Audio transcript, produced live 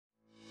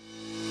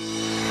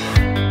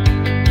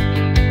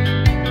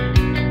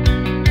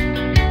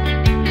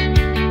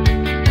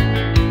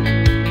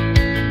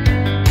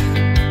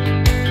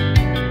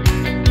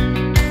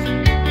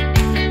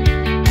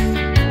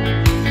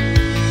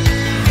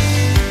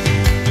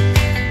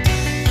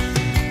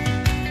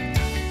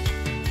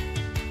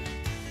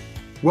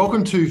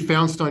Welcome to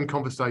Foundstone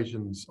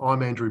Conversations.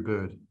 I'm Andrew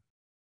Bird.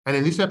 And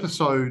in this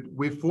episode,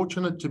 we're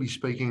fortunate to be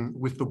speaking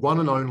with the one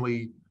and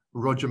only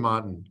Roger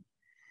Martin,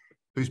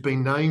 who's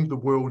been named the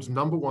world's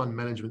 #1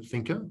 management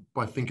thinker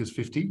by Thinkers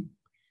 50.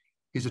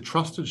 He's a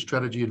trusted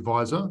strategy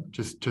advisor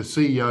to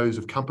CEOs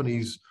of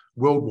companies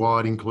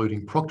worldwide,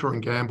 including Procter &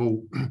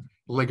 Gamble,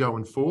 Lego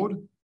and Ford.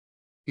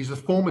 He's the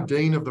former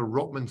dean of the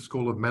Rotman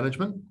School of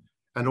Management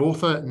and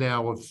author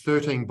now of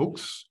 13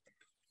 books.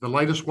 The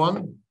latest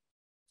one,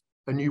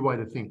 A New Way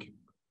to Think.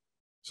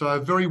 So a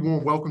very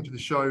warm welcome to the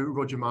show,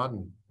 Roger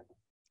Martin.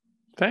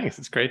 Thanks.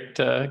 It's great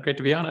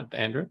to be on it,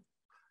 Andrew.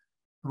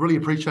 Really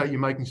appreciate you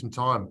making some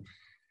time.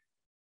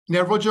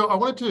 Now, Roger, I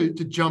wanted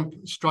to jump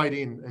straight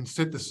in and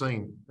set the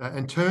scene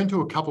and turn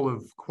to a couple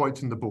of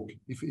quotes in the book,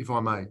 if I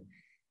may.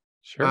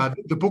 Sure.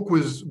 The book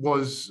was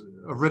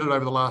I read it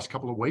over the last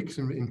couple of weeks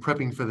in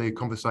prepping for the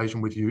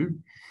conversation with you,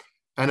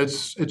 and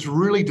it's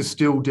really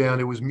distilled down.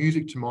 It was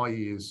music to my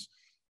ears.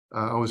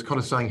 I was kind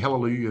of saying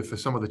hallelujah for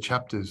some of the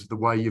chapters, the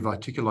way you've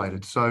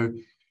articulated. So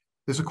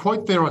there's a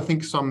quote there I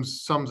think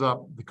sums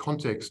up the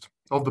context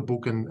of the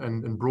book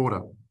and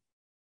broader.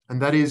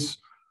 And that is,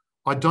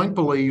 I don't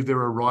believe there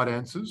are right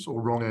answers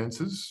or wrong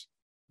answers,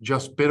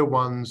 just better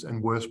ones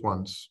and worse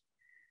ones.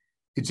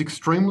 It's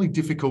extremely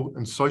difficult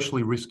and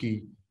socially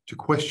risky to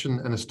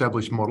question an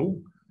established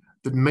model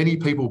that many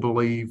people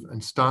believe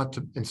and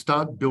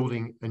start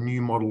building a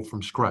new model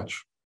from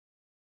scratch.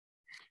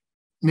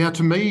 Now,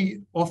 to me,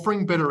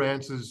 offering better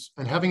answers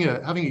and having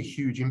a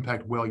huge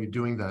impact while you're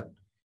doing that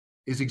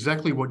is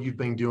exactly what you've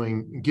been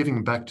doing,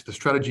 giving back to the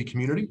strategy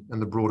community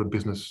and the broader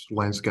business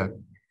landscape.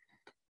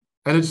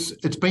 And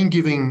it's been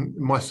giving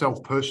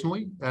myself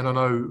personally, and I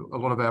know a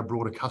lot of our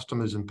broader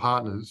customers and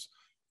partners,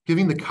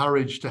 giving the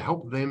courage to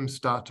help them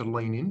start to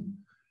lean in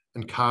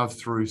and carve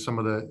through some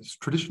of the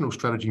traditional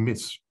strategy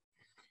myths.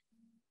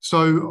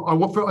 So I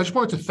just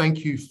wanted to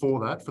thank you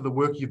for that, for the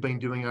work you've been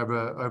doing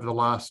over the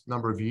last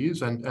number of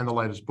years and the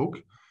latest book,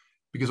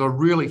 because I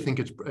really think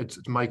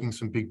it's making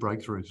some big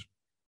breakthroughs.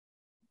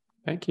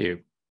 Thank you.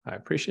 I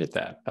appreciate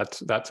that.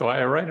 That's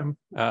why I write them,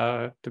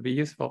 to be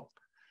useful.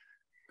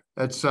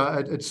 It's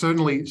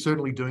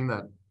certainly doing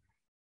that.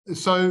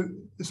 So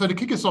to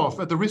kick us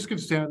off, at the risk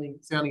of sounding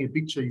a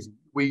bit cheesy,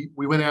 we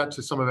went out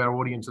to some of our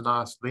audience and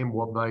asked them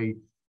what they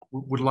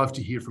would love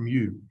to hear from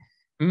you.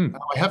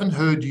 I haven't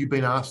heard you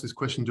been asked this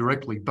question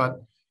directly,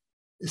 but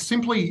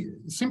simply,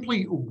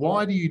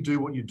 why do you do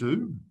what you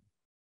do?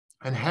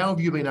 And how have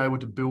you been able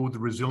to build the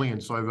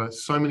resilience over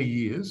so many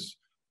years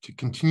to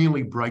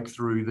continually break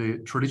through the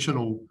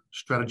traditional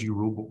strategy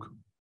rulebook?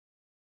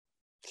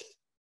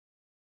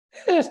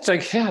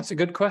 It's a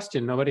good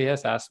question. Nobody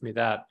has asked me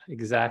that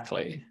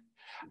exactly.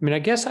 I mean, I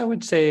guess I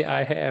would say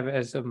I have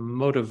as a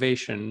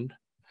motivation,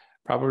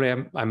 probably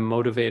I'm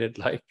motivated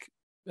like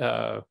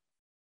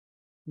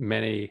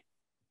many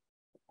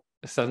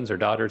sons or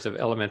daughters of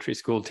elementary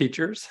school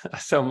teachers.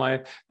 So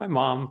my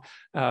mom,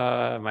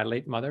 my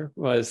late mother,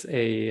 was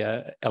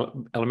a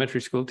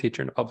elementary school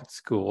teacher in a public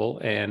school,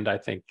 and I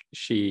think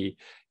she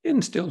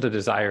instilled a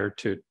desire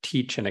to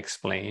teach and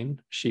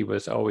explain. She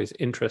was always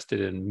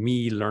interested in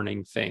me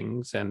learning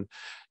things and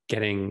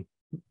getting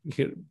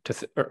to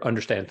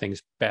understand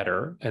things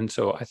better, and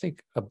so I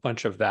think a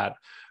bunch of that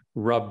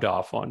rubbed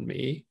off on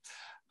me.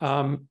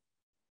 And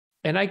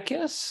I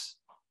guess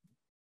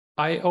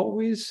I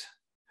always.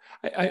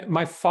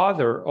 My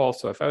father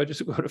also, if I would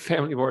just go to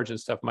family of origin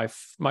stuff, my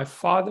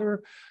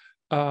father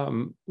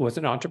was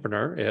an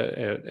entrepreneur,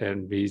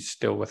 and he's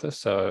still with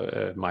us.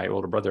 My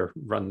older brother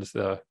runs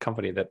the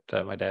company that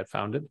my dad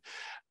founded,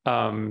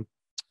 and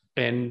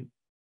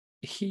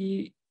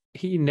he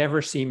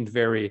never seemed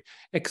very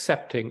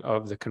accepting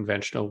of the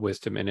conventional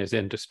wisdom in his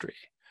industry.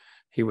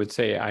 He would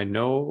say, I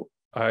know,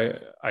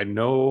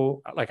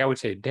 like I would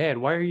say, Dad,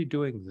 why are you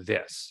doing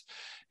this?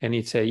 And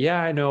he'd say,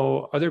 yeah, I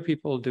know other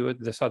people do it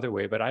this other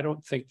way, but I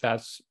don't think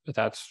that's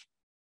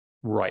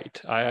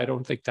right. I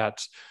don't think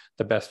that's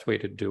the best way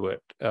to do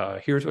it.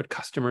 Here's what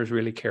customers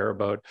really care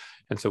about.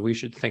 And so we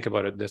should think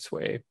about it this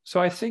way.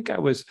 So I think I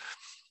was,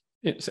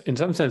 in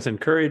some sense,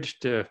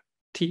 encouraged to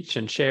teach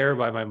and share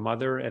by my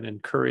mother and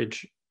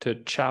encouraged to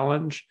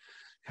challenge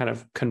kind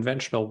of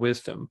conventional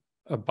wisdom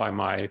by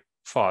my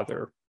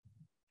father.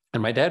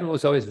 And my dad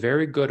was always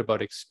very good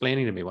about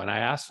explaining to me when I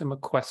asked him a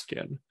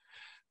question.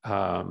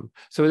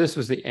 So this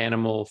was the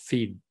animal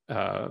feed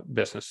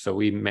business. So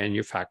we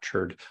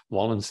manufactured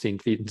Wallenstein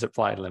Feed and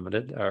Supply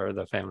Limited, or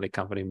the family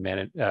company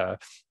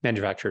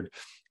manufactured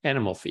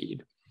animal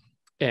feed.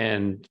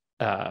 And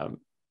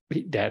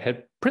Dad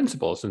had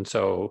principles. And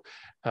so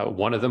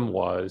one of them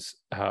was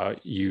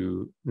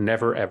you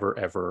never, ever,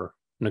 ever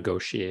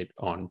negotiate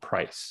on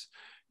price.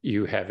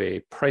 You have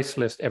a price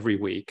list every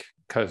week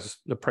because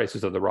the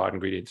prices of the raw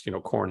ingredients,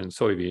 corn and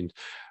soybeans,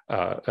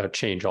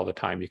 change all the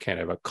time. You can't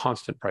have a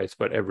constant price,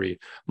 but every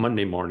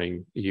Monday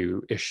morning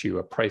you issue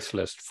a price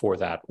list for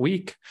that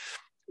week.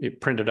 You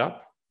print it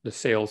up. The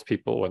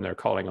salespeople, when they're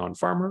calling on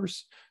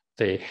farmers,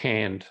 they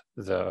hand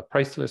the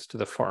price list to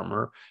the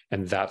farmer,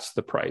 and that's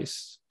the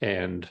price.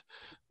 And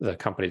the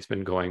company's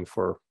been going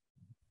for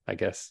I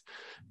guess,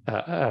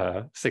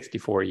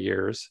 64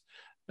 years.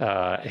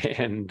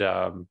 And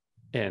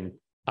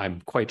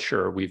I'm quite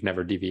sure we've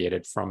never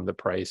deviated from the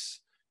price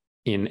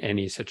in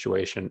any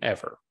situation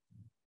ever.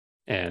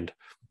 And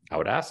I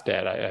would ask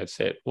Dad, I'd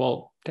say,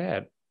 well,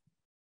 Dad,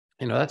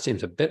 that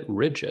seems a bit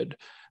rigid.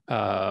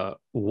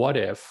 What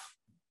if,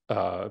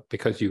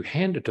 because you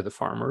hand it to the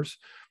farmers,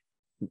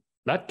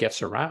 that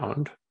gets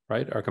around,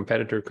 right? Our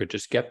competitor could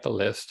just get the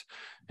list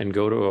and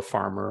go to a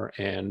farmer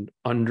and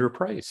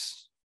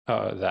underprice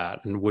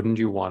that. And wouldn't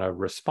you want to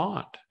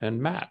respond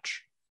and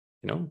match?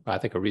 I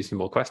think a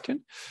reasonable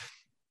question.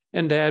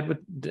 And Dad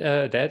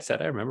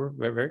said, I remember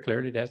very, very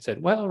clearly, Dad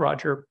said, well,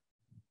 Roger,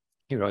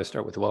 I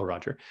start with, well,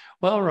 Roger,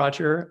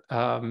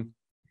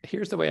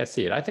 here's the way I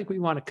see it. I think we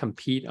want to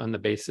compete on the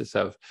basis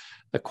of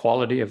the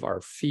quality of our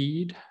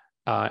feed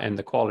and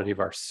the quality of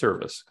our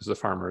service, because the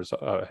farmers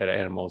had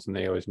animals and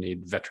they always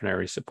need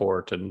veterinary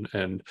support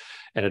and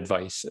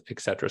advice, et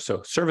cetera.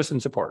 So service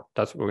and support,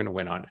 that's what we're going to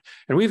win on.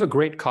 And we have a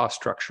great cost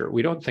structure.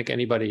 We don't think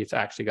anybody's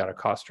actually got a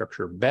cost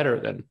structure better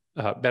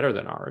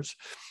than ours.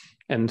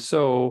 And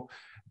so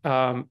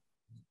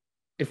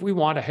if we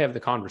want to have the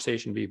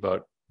conversation be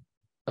about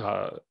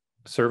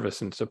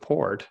service and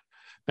support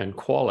and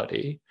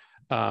quality,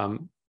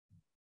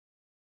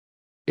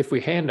 if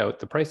we hand out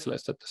the price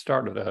list at the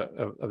start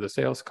of the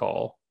sales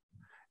call,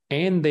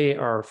 and they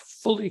are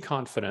fully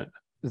confident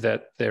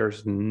that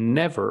there's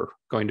never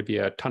going to be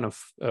a ton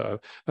of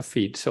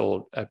feed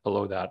sold at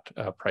below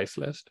that price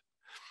list,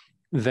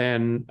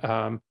 then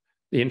the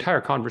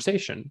entire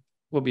conversation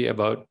will be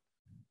about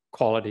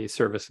quality,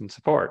 service, and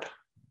support.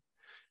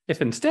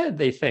 If instead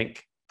they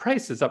think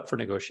price is up for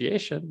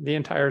negotiation, the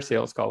entire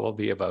sales call will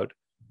be about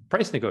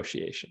price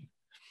negotiation.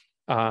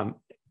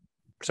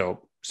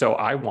 So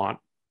I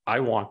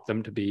want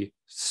them to be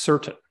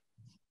certain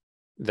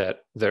that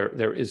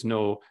there is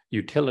no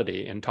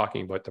utility in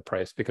talking about the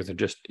price, because it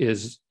just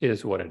is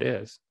what it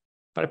is.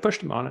 But I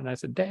pushed him on it and I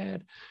said,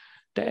 Dad,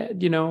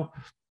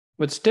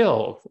 but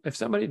still, if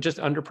somebody just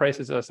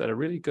underprices us at a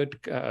really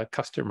good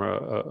customer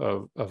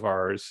of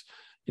ours,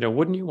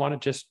 wouldn't you want to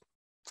just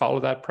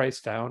follow that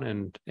price down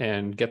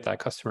and get that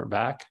customer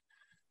back?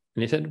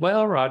 And he said,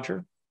 well,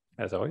 Roger,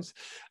 as always,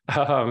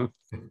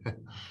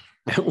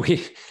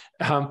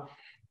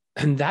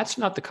 and that's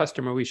not the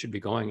customer we should be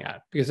going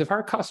at, because if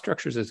our cost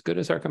structure is as good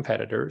as our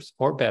competitors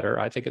or better,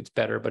 I think it's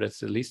better, but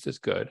it's at least as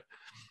good.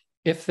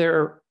 If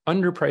they're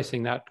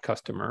underpricing that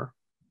customer,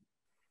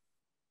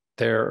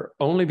 they're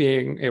only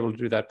being able to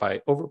do that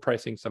by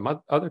overpricing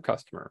some other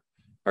customer.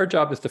 Our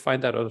job is to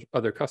find that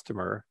other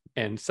customer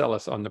and sell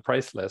us on the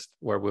price list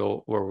where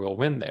we'll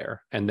win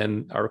there. And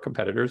then our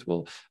competitors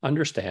will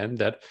understand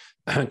that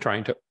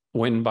trying to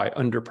win by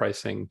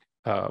underpricing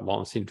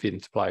Wallenstein Feed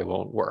and Supply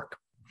won't work.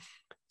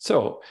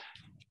 So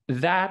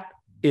that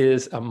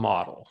is a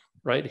model,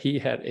 right? He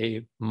had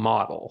a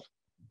model,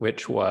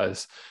 which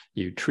was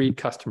you treat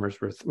customers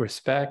with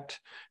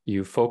respect,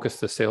 you focus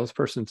the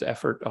salesperson's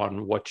effort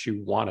on what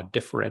you want to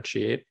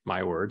differentiate,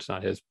 my words,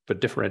 not his, but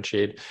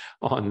differentiate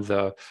on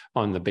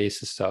the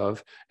basis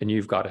of, and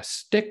you've got to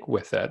stick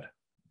with it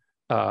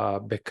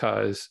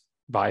because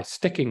by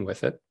sticking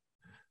with it,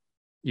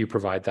 you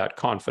provide that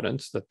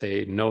confidence that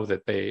they know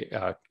that they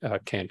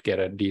can't get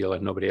a deal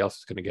and nobody else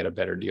is going to get a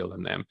better deal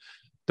than them.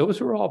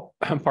 Those are all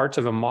parts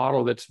of a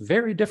model that's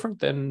very different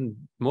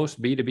than most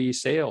B2B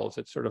sales.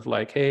 It's sort of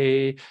like,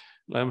 hey,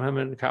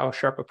 how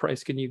sharp a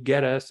price can you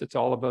get us? It's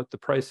all about the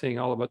pricing,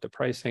 all about the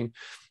pricing.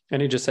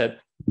 And he just said,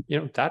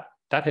 that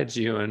heads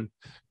you in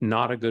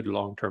not a good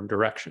long-term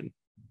direction.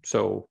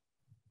 So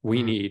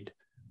we need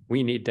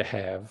to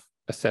have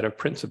a set of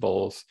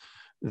principles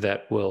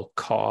that will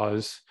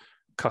cause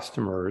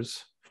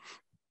customers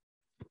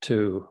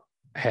to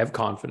have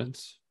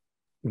confidence,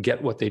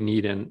 get what they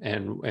need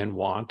and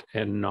want,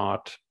 and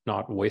not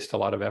waste a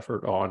lot of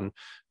effort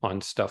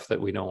on stuff that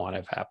we don't want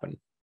to have happen.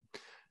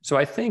 So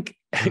I think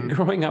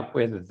growing up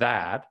with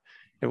that,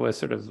 it was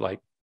sort of like,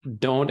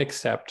 don't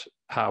accept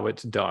how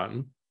it's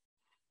done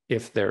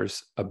if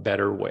there's a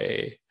better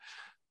way.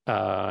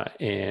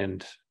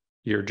 And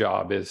your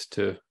job is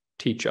to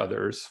teach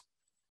others.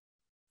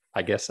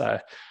 I guess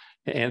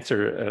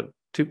answer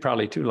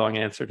probably too long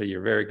answer to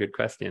your very good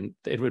question.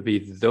 It would be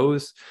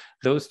those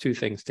two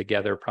things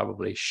together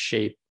probably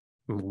shape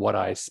what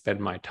I spend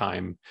my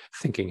time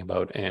thinking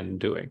about and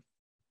doing.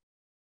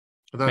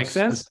 Make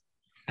sense?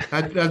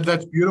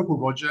 That's beautiful,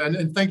 Roger.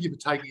 And thank you for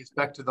taking us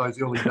back to those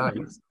early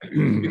days,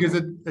 because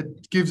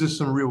it gives us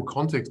some real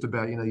context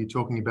about, you're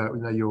talking about,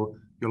 your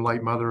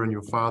late mother and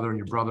your father and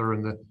your brother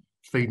and the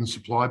feed and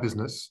supply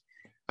business,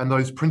 and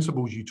those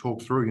principles you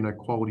talk through,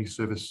 quality,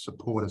 service,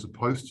 support, as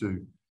opposed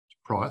to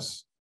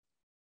price.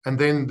 And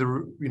then the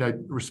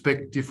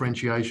respect,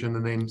 differentiation,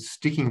 and then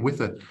sticking with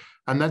it,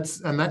 and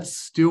that's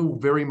still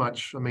very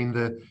much. I mean,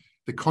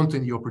 the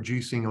content you're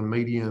producing on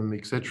Medium,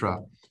 etc.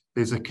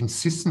 There's a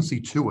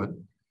consistency to it,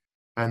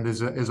 and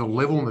there's a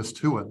levelness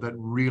to it that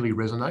really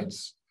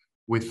resonates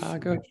with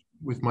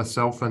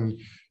myself. And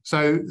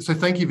so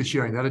thank you for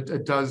sharing that.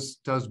 It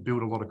does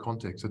build a lot of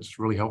context. It's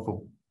really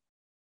helpful.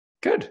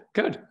 Good,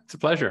 good. It's a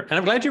pleasure, and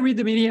I'm glad you read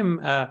the Medium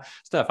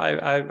stuff.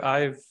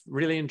 I've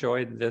really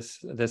enjoyed this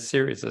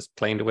series, this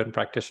Playing to Win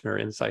Practitioner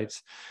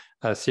Insights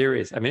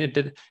series. I mean, it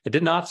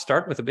did not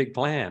start with a big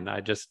plan.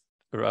 I just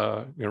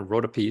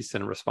wrote a piece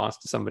in response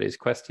to somebody's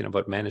question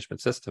about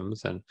management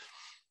systems, and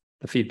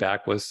the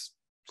feedback was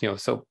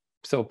so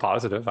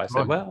positive. I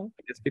said, well,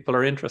 I guess people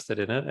are interested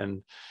in it,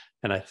 and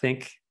I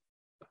think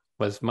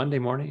was Monday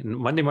morning.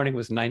 Monday morning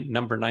was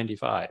number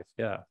 95.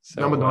 Yeah,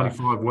 so, number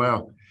 95.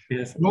 Wow.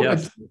 Yes. Well,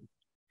 yes.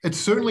 It's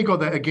certainly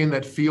got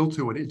that feel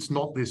to it. It's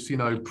not this,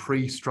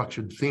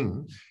 pre-structured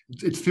thing.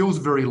 It feels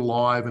very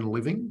live and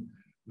living,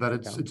 that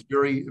it's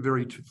very,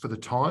 very, for the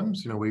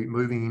times, we're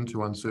moving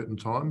into uncertain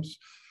times.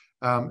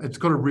 It's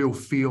got a real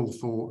feel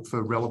for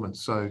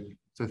relevance. So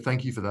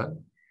thank you for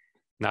that.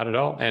 Not at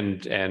all.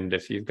 And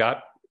if you've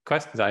got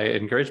questions, I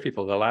encourage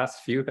people. The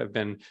last few have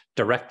been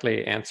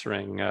directly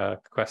answering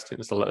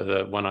questions.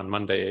 The one on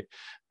Monday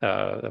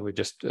that we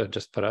just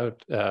put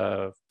out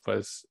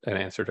was an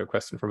answer to a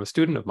question from a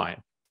student of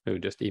mine who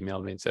just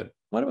emailed me and said,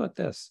 what about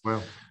this? Well,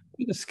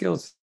 what are the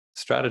skills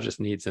strategist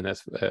needs in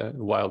this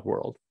wild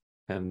world?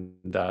 And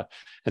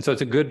so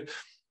it's a good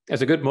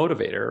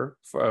motivator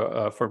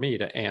for me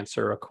to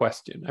answer a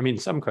question. I mean,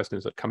 some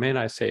questions that come in,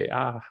 I say,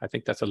 I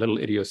think that's a little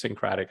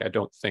idiosyncratic. I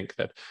don't think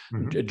that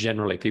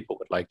generally people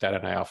would like that.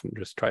 And I often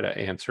just try to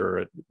answer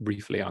it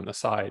briefly on the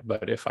side.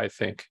 But if I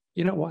think,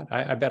 you know what,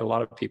 I bet a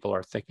lot of people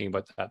are thinking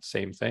about that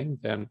same thing,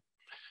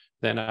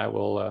 then I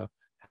will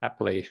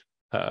happily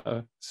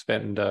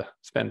spend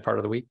part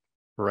of the week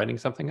writing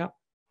something up.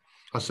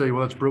 I see.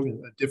 Well, that's brilliant.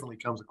 It definitely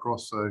comes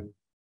across.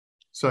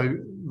 So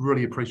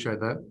really appreciate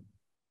that.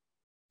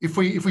 If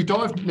we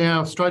dive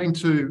now straight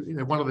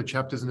into one of the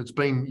chapters,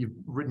 and you've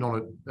written on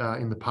it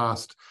in the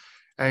past,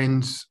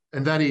 and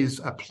that is,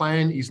 a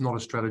plan is not a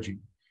strategy.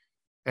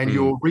 And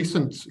your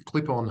recent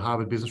clip on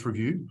Harvard Business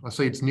Review, I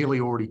see it's nearly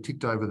already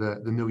ticked over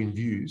the million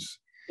views.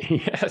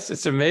 Yes,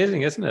 it's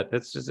amazing, isn't it?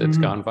 It's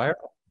gone viral.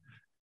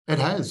 It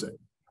has.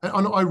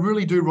 And I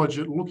really do,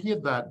 Roger, looking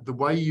at that, the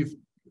way you've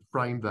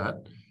framed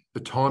that, the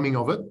timing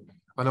of it,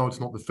 I know it's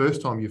not the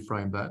first time you've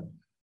framed that,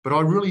 but I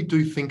really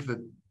do think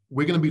that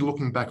we're going to be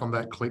looking back on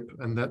that clip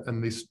and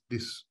this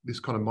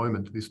kind of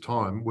moment, this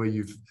time where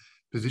you've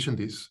positioned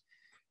this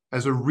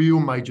as a real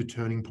major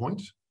turning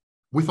point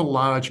with a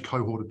large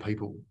cohort of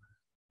people.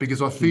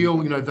 Because I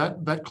feel,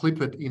 that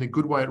clip, in a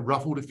good way, it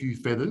ruffled a few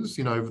feathers,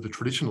 over the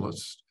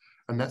traditionalists.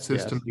 And that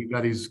says to me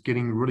that is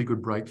getting really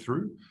good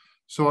breakthrough.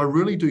 So I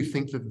really do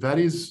think that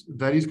is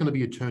going to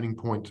be a turning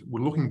point.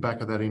 We're looking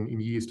back at that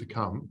in years to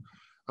come,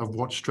 of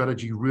what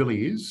strategy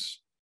really is.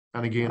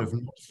 And again, of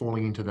not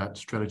falling into that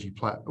strategy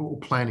or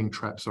planning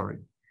trap, sorry.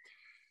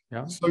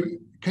 Yeah. So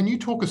can you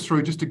talk us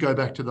through, just to go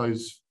back to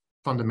those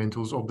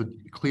fundamentals of the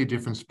clear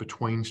difference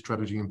between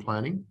strategy and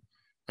planning,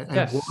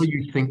 and why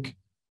you think,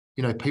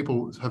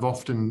 people have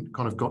often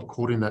kind of got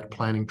caught in that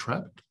planning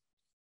trap?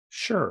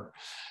 Sure.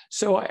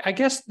 So I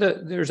guess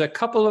there's a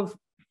couple of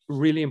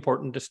really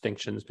important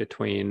distinctions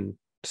between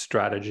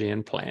strategy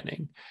and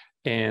planning.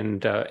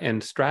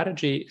 And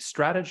strategy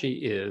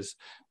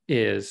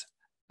is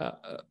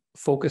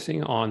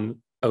focusing on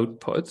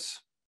outputs,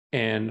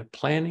 and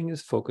planning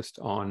is focused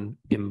on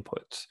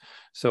inputs.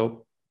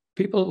 So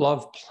people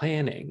love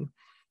planning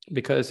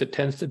because it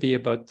tends to be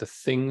about the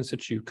things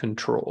that you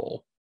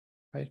control,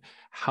 right?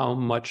 How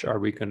much are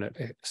we going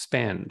to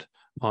spend?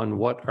 On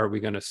what are we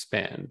going to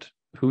spend?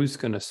 Who's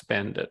going to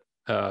spend it?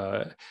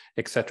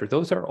 Etc.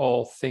 Those are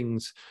all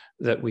things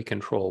that we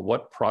control.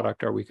 What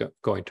product are we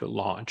going to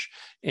launch?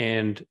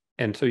 And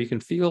so you can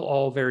feel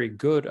all very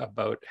good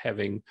about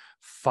having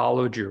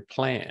followed your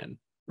plan,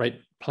 right?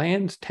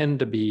 Plans tend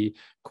to be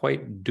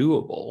quite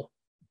doable,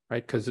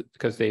 right?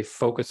 Because they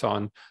focus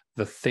on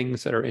the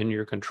things that are in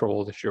your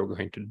control that you're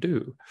going to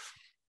do.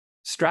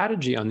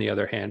 Strategy, on the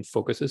other hand,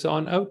 focuses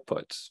on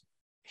outputs.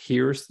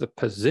 Here's the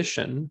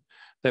position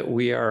that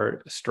we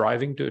are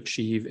striving to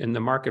achieve in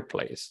the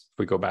marketplace. If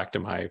we go back to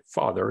my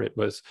father, it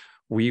was,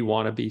 we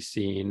want to be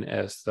seen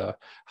as the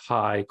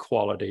high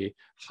quality,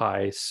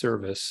 high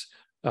service,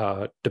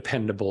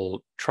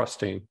 dependable,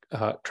 trusted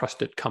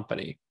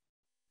company.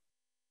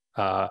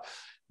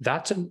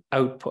 That's an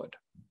output.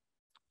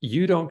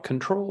 You don't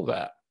control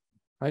that,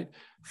 right?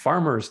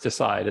 Farmers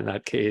decide in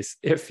that case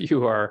if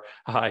you are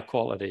high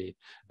quality,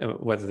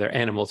 whether their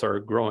animals are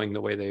growing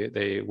the way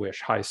they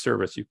wish, high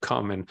service. You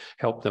come and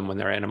help them when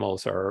their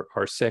animals are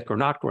sick or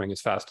not growing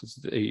as fast as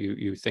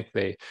you think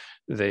they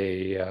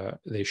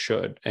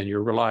should, and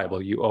you're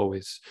reliable. You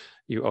always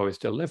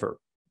deliver.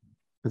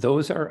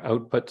 Those are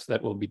outputs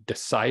that will be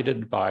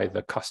decided by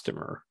the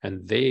customer,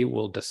 and they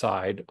will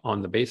decide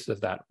on the basis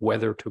of that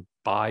whether to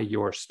buy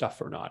your stuff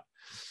or not.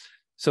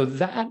 So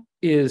that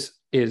is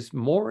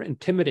more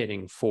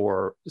intimidating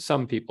for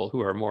some people who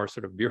are more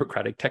sort of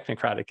bureaucratic,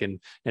 technocratic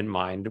in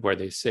mind, where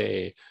they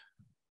say,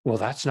 well,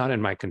 that's not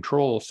in my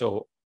control,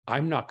 so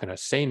I'm not going to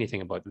say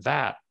anything about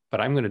that.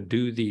 but I'm going to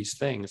do these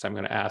things. I'm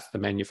going to ask the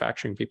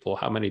manufacturing people,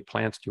 how many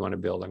plants do you want to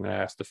build? I'm going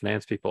to ask the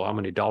finance people, how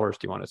many dollars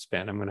do you want to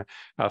spend? I'm going to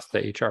ask the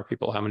HR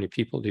people, how many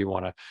people do you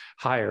want to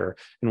hire?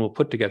 And we'll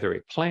put together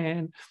a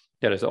plan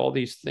that has all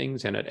these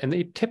things in it. And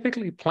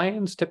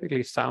plans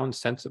typically sound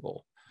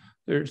sensible.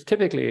 There's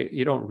typically,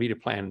 you don't read a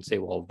plan and say,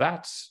 well,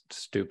 that's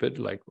stupid.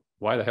 Like,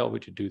 why the hell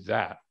would you do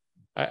that?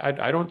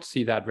 I don't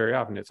see that very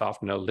often. It's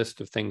often a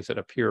list of things that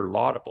appear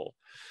laudable.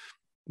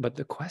 But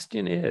the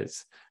question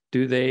is,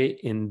 do they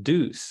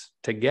induce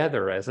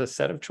together as a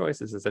set of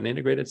choices, as an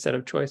integrated set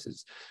of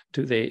choices,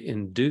 do they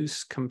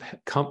induce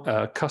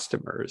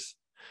customers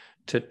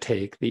to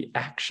take the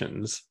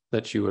actions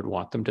that you would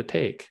want them to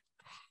take?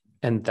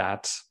 And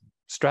that's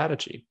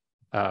strategy.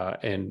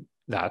 And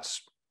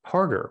that's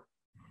harder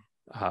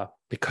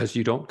because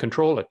you don't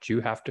control it.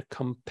 You have to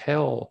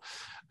compel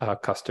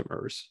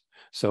customers.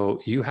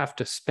 So you have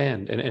to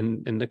spend,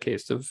 and in the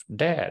case of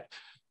Dad,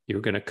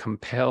 you're going to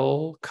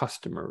compel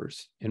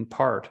customers in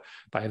part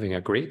by having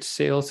a great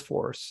sales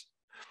force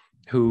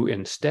who,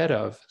 instead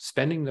of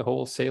spending the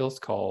whole sales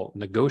call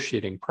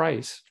negotiating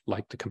price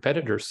like the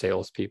competitor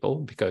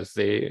salespeople, because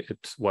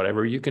it's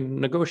whatever you can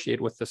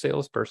negotiate with the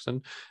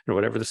salesperson and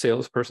whatever the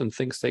salesperson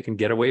thinks they can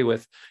get away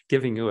with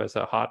giving you as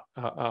a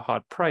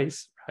hot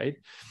price, right?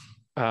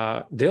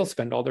 They'll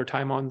spend all their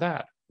time on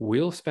that.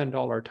 We'll spend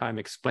all our time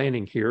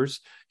explaining, here's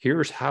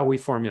how we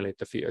formulate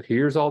the feed.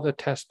 Here's all the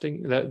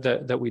testing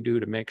that we do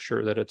to make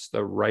sure that it's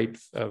the right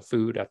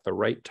food at the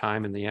right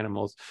time in the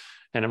animal's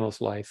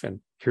life. And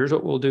here's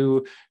what we'll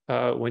do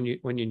when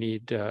you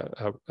need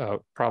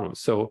problems.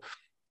 So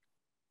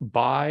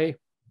by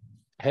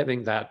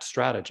having that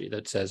strategy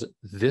that says,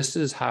 this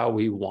is how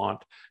we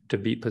want to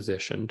be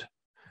positioned,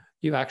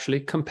 you actually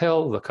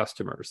compel the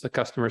customers. The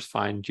customers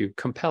find you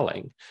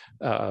compelling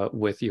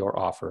with your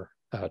offer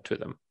to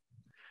them.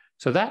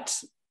 So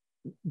that's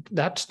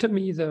to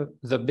me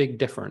the big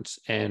difference,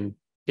 and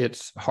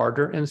it's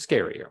harder and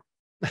scarier.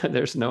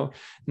 There's no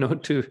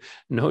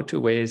two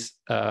ways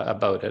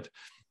about it.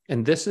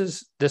 And this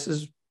is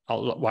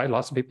why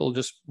lots of people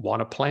just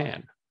want a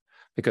plan,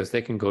 because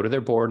they can go to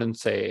their board and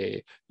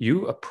say,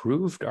 you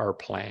approved our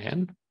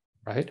plan,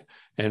 right?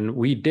 And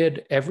we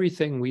did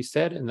everything we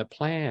said in the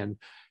plan,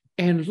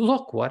 and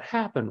look what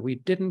happened. We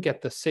didn't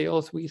get the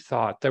sales we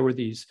thought. There were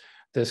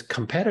this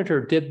competitor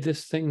did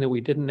this thing that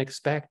we didn't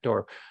expect,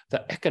 or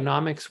the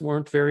economics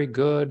weren't very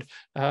good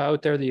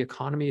out there. The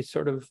economy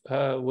sort of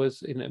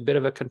was in a bit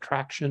of a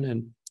contraction,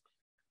 and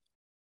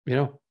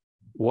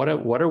what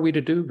are we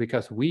to do?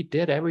 Because we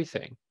did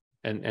everything,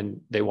 and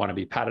they want to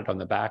be patted on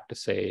the back to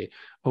say,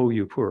 oh,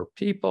 you poor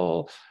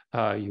people,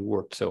 you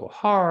worked so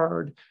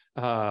hard.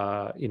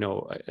 How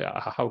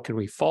can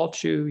we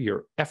fault you?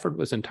 Your effort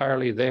was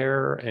entirely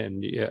there,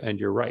 and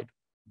you're right.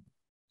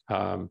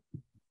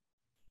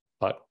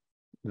 But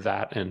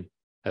that, and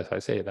as I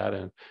say, that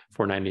and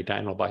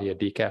 $4.99 will buy you a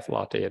decaf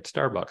latte at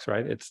Starbucks,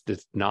 right? It's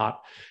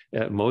not,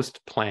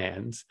 most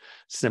plans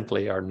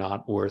simply are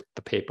not worth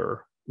the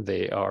paper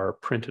they are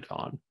printed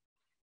on.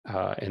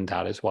 And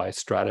that is why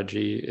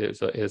strategy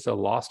is a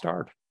lost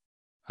art.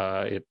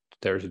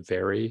 There's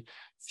very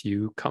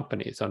few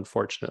companies,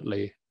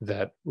 unfortunately,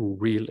 that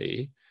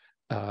really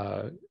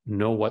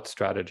know what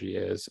strategy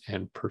is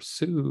and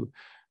pursue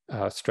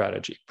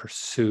strategy,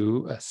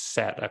 pursue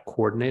a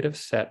coordinative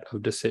set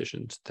of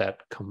decisions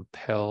that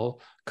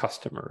compel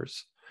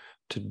customers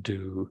to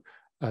do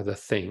the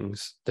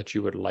things that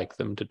you would like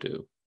them to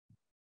do.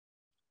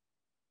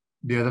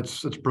 Yeah,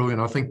 that's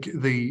brilliant. I think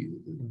the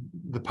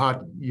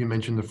part you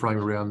mentioned, the frame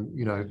around,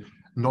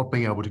 not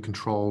being able to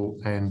control,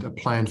 and a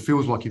plan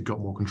feels like you've got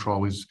more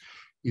control is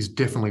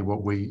definitely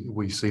what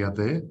we see out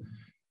there.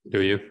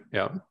 Do you?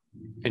 Yeah.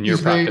 In your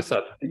practice,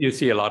 you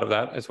see a lot of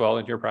that as well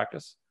in your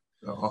practice?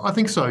 I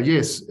think so,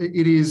 yes.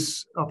 It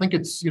is. I think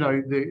it's,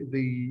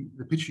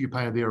 the picture you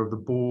painted there of the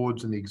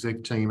boards and the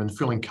exec team and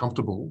feeling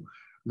comfortable,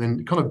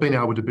 then kind of being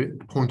able to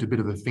point a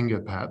bit of a finger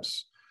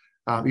perhaps,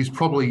 is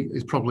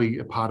probably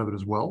a part of it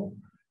as well.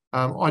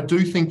 I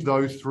do think,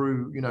 though,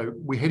 through,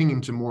 we're heading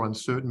into more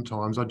uncertain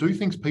times, I do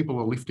think people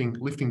are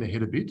lifting their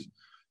head a bit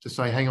to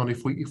say, hang on,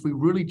 if we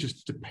really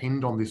just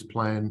depend on this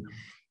plan,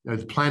 the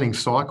planning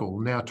cycle,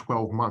 now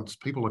 12 months,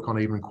 people are kind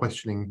of even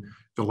questioning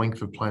the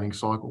length of planning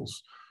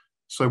cycles.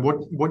 So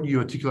what you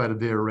articulated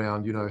there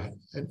around,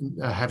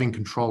 having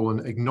control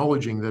and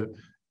acknowledging that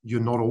you're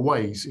not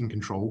always in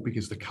control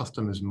because the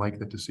customers make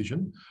that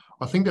decision,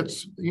 I think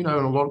that's, and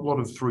a lot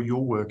of through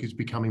your work is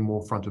becoming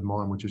more front of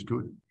mind, which is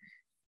good.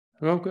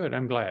 Well, good.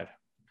 I'm glad.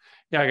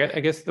 Yeah,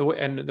 I guess the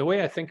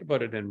way I think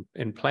about it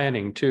in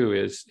planning too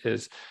is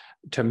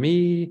to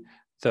me,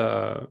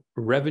 the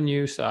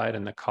revenue side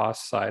and the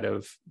cost side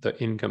of the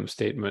income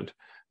statement,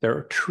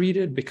 they're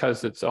treated,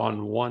 because it's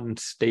on one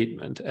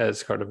statement,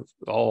 as kind of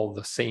all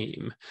the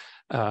same.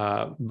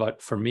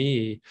 But for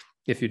me,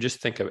 if you just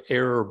think of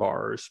error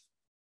bars,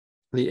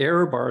 the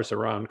error bars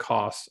around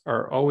costs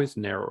are always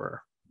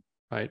narrower,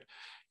 right?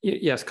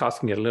 Yes, costs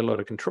can get a little out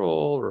of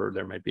control, or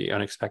there might be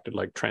unexpected,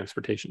 like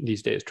transportation,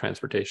 these days,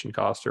 transportation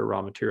costs or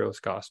raw materials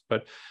costs.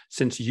 But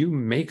since you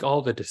make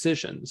all the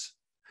decisions,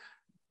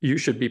 you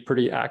should be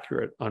pretty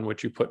accurate on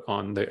what you put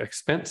on the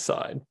expense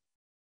side,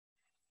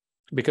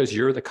 because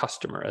you're the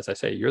customer. As I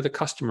say, you're the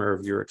customer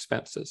of your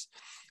expenses.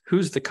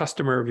 Who's the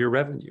customer of your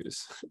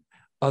revenues?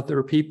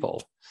 Other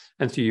people.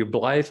 And so you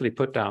blithely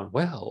put down,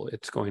 well,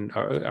 it's going,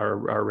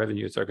 our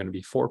revenues are going to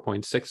be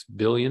 $4.6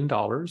 billion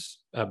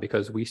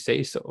because we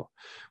say so.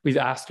 We've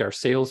asked our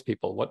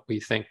salespeople what we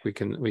think we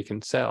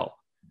can sell.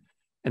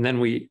 And then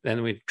we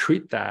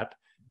treat that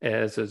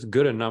as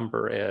good a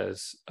number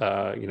as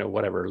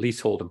whatever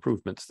leasehold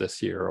improvements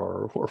this year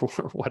or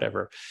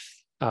whatever.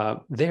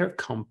 They're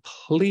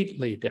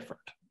completely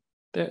different.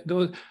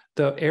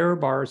 The error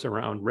bars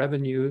around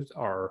revenues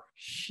are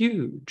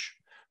huge,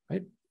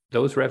 right?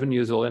 Those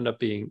revenues will end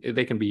up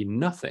they can be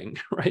nothing,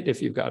 right?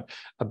 If you've got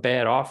a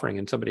bad offering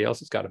and somebody else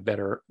has got a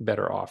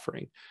better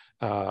offering.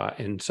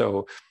 And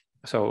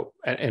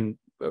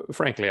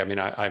frankly, I mean,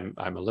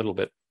 I'm a little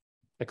bit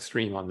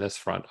extreme on this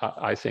front.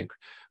 I think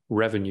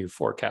revenue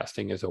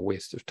forecasting is a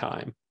waste of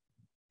time,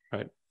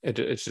 right?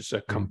 It's just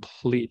a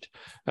complete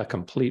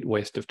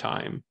waste of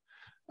time.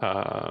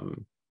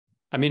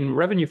 I mean,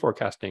 revenue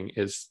forecasting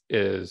is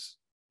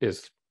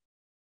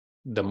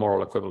the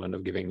moral equivalent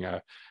of giving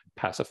a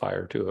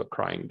pacifier to a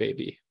crying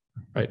baby,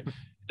 right? It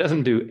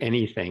doesn't do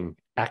anything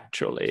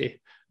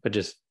actually, but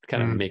just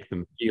kind of make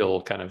them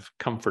feel kind of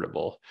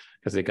comfortable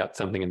because they got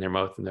something in their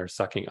mouth and they're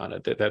sucking on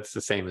it. That's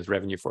the same as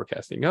revenue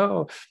forecasting.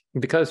 Oh,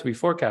 because we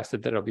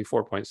forecasted that it'll be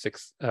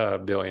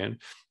 4.6 billion,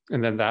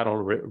 and then that'll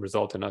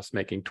result in us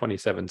making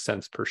 27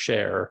 cents per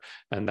share,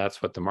 and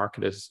that's what the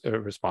market is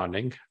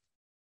responding.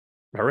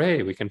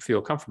 Hooray, we can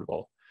feel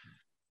comfortable.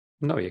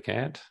 No, you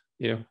can't.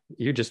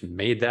 You just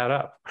made that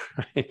up,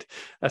 right?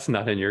 That's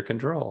not in your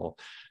control.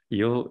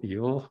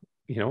 You'll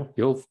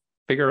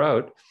figure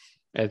out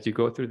as you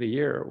go through the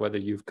year whether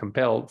you've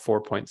compelled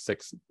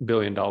 $4.6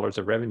 billion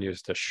of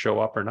revenues to show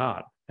up or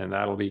not. And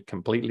that'll be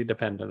completely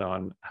dependent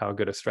on how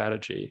good a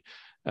strategy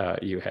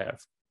you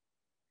have.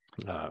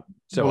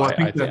 So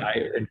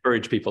I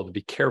encourage people to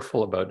be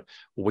careful about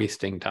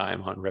wasting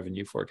time on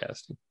revenue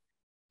forecasting.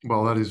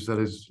 Well, that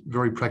is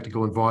very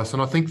practical advice,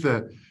 and I think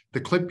the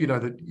clip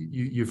that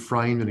you've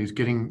framed and is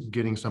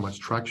getting so much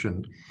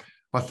traction.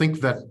 I think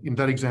that in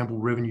that example,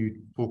 revenue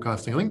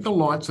forecasting, I think the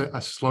lights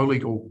are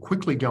slowly or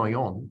quickly going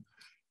on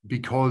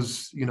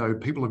because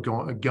people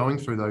are going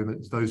through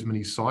those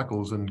many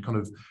cycles and kind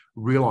of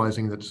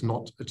realizing that it's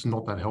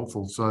not that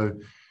helpful. So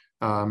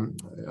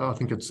I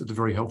think it's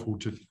very helpful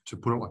to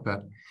put it like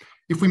that.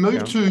 If we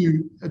move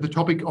to the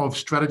topic of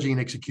strategy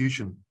and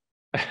execution.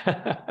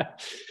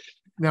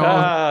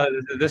 Now,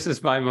 this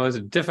is my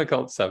most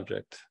difficult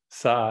subject.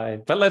 Sigh,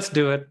 but let's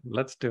do it.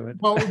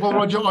 Well,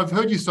 Roger, I've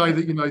heard you say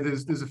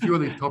that there's a few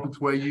of these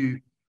topics where you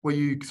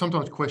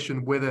sometimes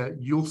question whether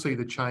you'll see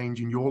the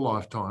change in your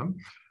lifetime.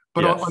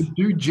 But yes. I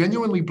do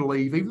genuinely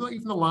believe,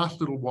 even the last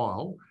little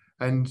while,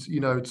 and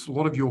it's a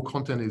lot of your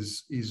content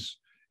is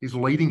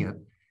leading it.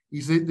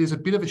 Is that there's a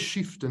bit of a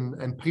shift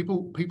and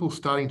people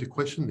starting to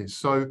question this.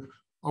 So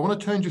I want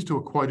to turn just to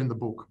a quote in the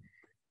book.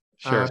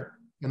 Sure.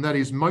 And that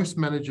is, most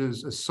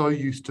managers are so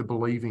used to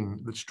believing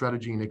that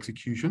strategy and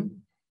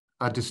execution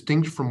are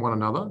distinct from one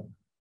another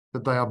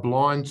that they are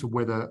blind to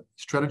whether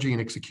strategy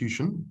and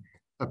execution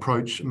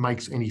approach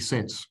makes any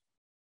sense.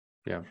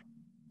 Yeah.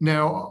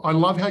 Now, I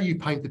love how you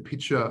paint the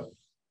picture,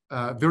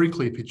 very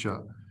clear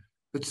picture,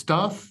 that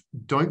staff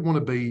don't want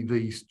to be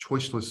these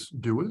choiceless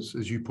doers,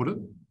 as you put it.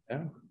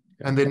 Yeah.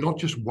 And they're not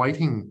just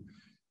waiting,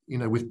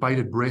 with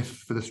bated breath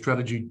for the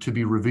strategy to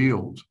be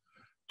revealed,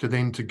 to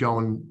go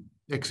and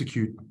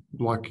execute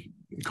like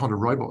kind of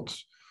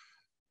robots.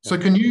 So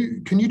can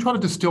you try to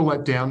distill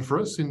that down for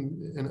us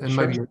and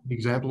Sure. maybe an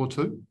example or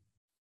two?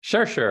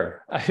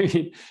 Sure.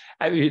 I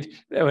mean,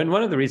 and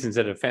one of the reasons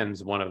it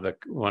offends one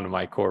of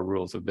my core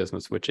rules of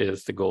business, which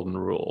is the golden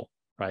rule,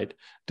 right?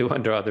 Do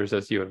unto others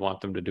as you would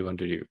want them to do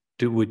unto you.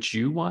 Would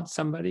you want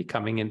somebody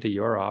coming into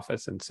your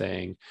office and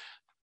saying,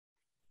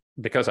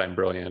 because I'm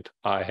brilliant,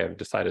 I have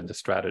decided the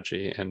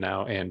strategy, and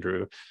now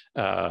Andrew,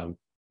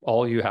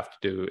 all you have to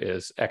do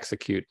is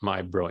execute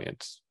my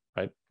brilliance,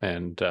 right?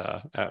 And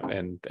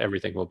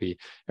everything will be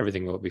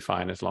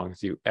fine as long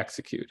as you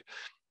execute,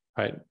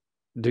 right?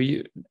 Do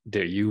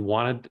you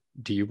want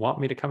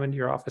me to come into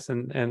your office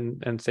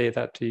and say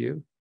that to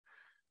you?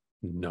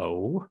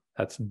 No,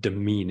 that's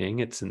demeaning.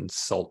 It's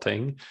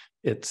insulting.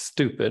 It's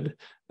stupid.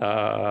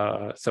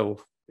 So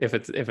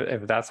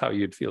if that's how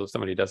you'd feel if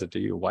somebody does it to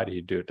you, why do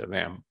you do it to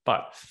them?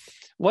 But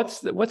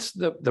what's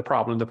the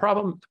problem? The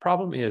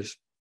problem is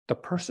the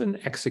person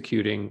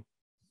executing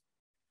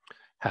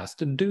has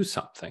to do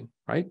something,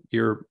 right?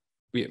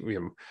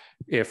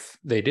 If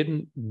they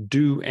didn't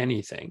do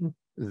anything,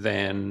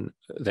 then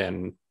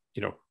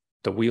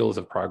the wheels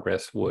of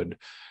progress would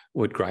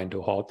grind to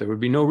a halt. There would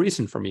be no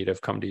reason for me to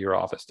have come to your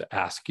office to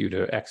ask you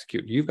to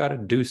execute. You've got to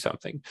do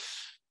something.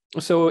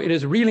 So it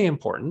is really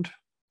important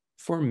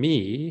for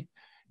me,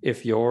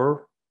 if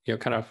you're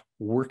kind of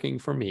working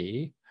for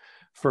me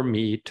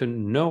to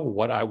know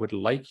what I would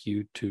like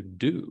you to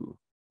do,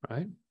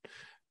 right?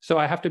 So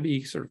I have to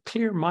be sort of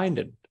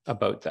clear-minded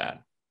about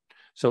that.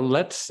 So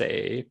let's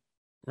say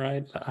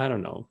right? I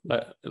don't know.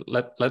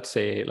 Let's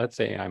say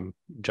I'm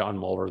John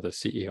Moeller, the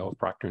CEO of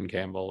Procter &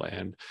 Gamble,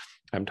 and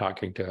I'm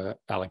talking to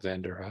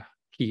Alexandra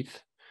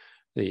Keith,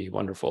 the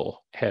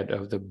wonderful head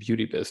of the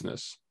beauty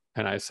business.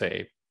 And I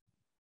say,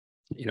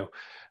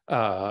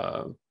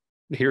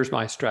 here's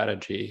my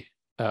strategy,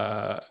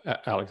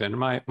 Alexander.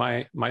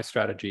 My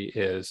strategy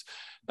is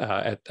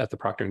at the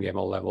Procter &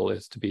 Gamble level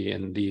is to be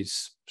in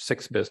these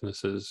 6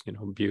 businesses,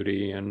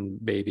 beauty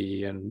and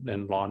baby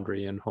and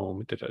laundry and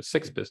home,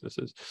 6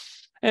 businesses.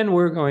 And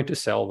we're going to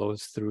sell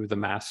those through the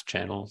mass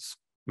channels,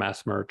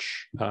 mass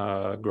merch,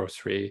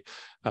 grocery,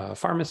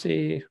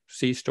 pharmacy,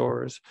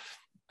 C-stores.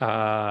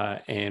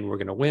 And we're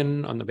going to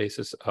win on the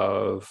basis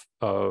of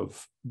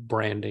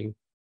branding.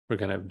 We're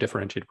going to have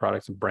differentiated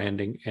products,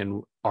 branding,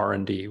 and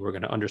R&D. We're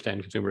going to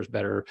understand consumers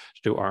better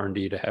to do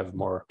R&D to have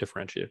more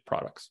differentiated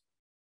products.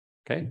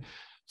 Okay,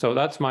 so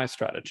that's my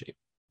strategy,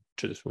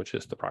 which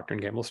is the Procter &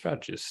 Gamble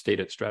strategy,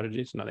 stated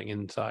strategies, nothing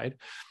inside.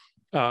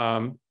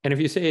 And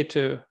if you say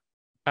to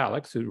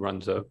Alex, who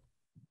runs a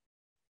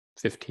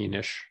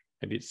 15-ish,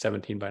 maybe it's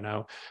 17 by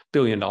now,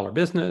 billion-dollar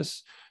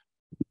business,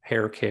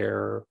 hair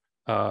care,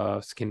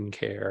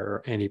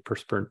 skincare,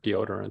 antiperspirant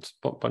deodorants,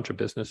 a bunch of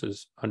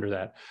businesses under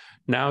that.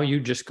 Now you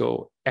just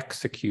go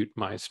execute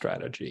my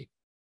strategy.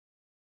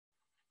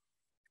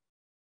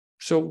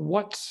 So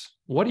what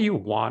do you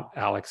want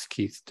Alex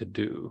Keith to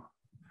do?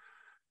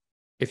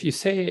 If you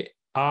say,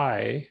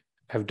 I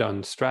have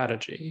done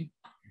strategy,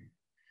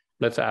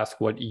 let's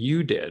ask what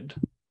you did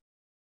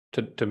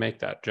to make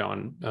that,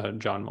 John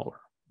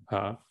Moeller.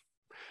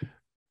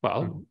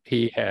 Well,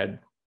 he had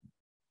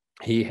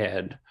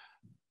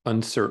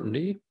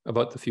uncertainty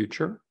about the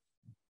future.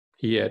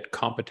 He had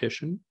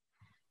competition.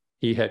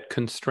 He had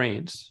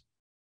constraints,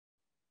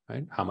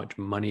 right? How much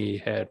money he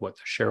had, what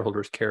the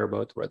shareholders care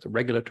about, what the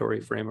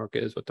regulatory framework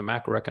is, what the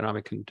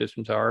macroeconomic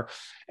conditions are.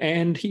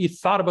 And he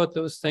thought about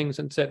those things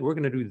and said, we're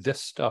going to do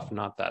this stuff,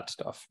 not that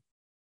stuff.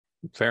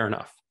 Fair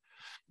enough.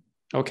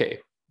 Okay,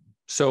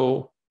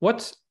 so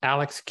what's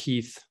Alex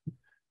Keith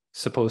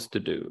supposed to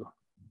do?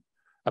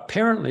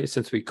 Apparently,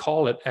 since we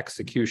call it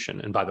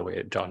execution, and by the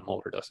way, John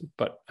Moeller doesn't,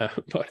 but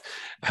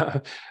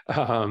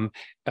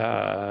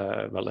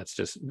let's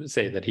just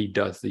say that he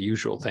does the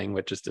usual thing,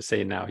 which is to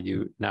say, now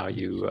you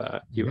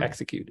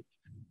execute.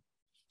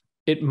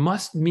 It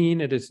must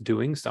mean it is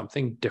doing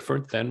something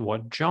different than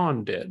what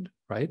John did,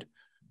 right?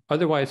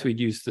 Otherwise, we'd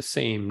use the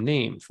same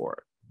name for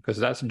it, because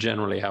that's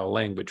generally how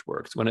language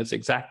works. When it's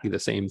exactly the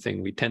same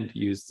thing, we tend to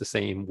use the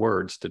same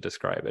words to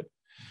describe it.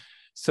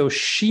 So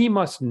she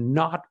must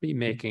not be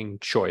making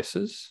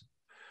choices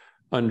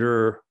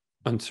under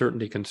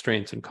uncertainty,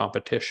 constraints, and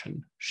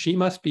competition. She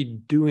must be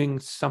doing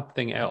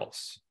something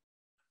else.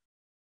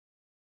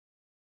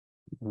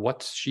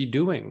 What's she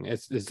doing?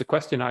 It's the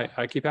question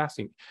I keep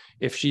asking.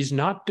 If she's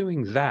not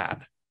doing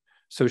that,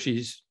 so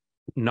she's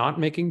not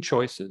making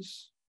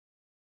choices,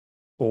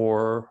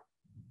 or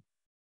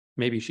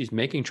maybe she's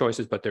making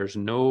choices, but there's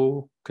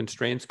no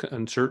constraints,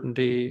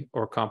 uncertainty,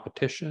 or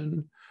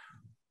competition,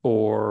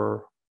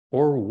 or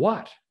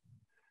what?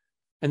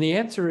 And the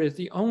answer is,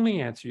 the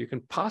only answer you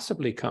can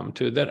possibly come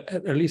to, that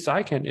at least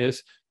I can,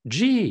 is,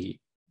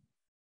 gee,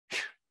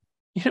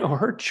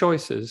 her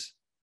choices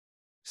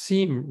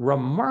seem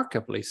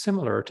remarkably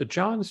similar to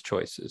John's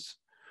choices.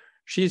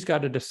 She's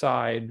got to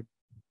decide,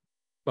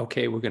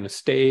 okay, we're going to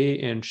stay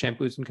in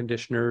shampoos and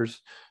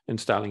conditioners and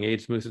styling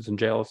aids, mousses and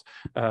gels,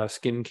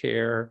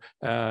 skincare,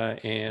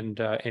 and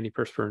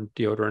antiperspirant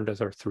deodorant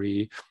as our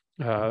 3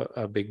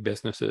 big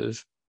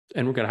businesses.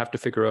 And we're going to have to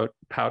figure out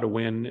how to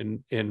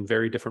win in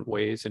very different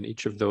ways in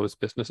each of those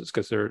businesses,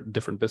 because they're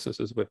different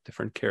businesses with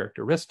different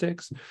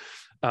characteristics.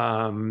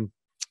 Now,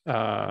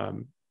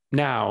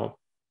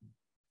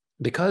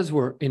 because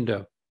we're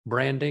into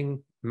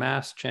branding,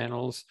 mass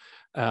channels,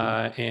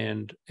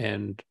 and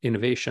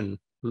innovation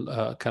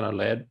kind of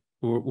led,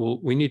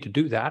 we need to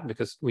do that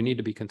because we need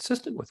to be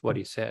consistent with what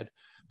he said.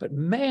 But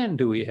man,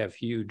 do we have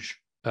huge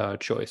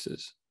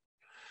choices.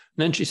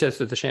 And then she says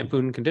to the shampoo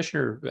and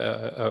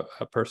conditioner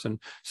person,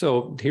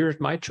 so here's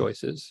my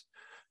choices.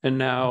 And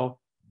now,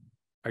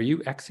 are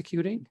you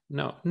executing?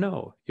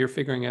 No, you're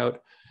figuring out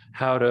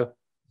how to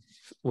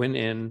win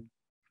in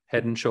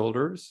Head and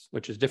Shoulders,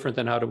 which is different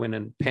than how to win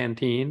in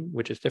Pantene,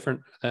 which is different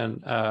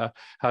than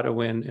how to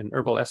win in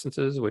Herbal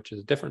Essences, which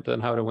is different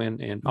than how to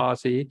win in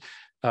Aussie,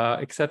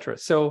 etc.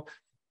 So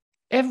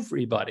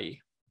everybody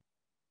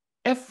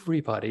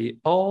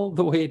all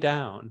the way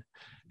down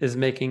is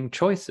making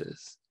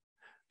choices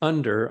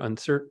under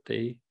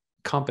uncertainty,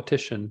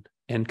 competition,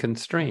 and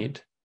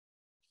constraint.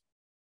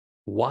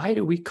 Why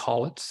do we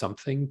call it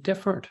something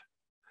different?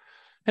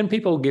 And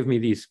people give me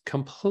these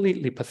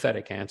completely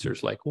pathetic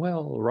answers like,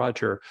 well,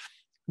 Roger,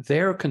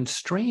 they're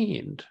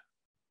constrained,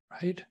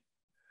 right?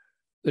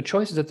 The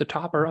choices at the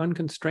top are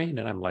unconstrained.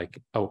 And I'm like,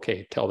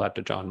 okay, tell that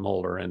to John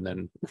Moeller and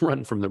then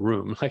run from the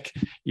room. Like,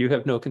 you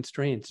have no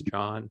constraints,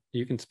 John.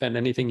 You can spend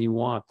anything you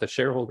want. The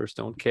shareholders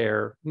don't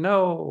care.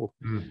 No,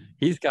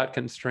 he's got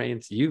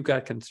constraints. You've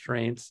got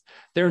constraints.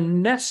 They're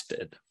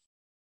nested,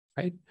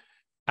 right?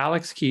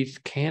 Alex Keith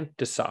can't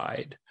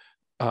decide,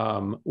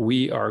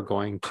 we are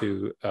going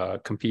to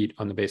compete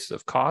on the basis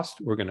of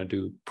cost. We're going to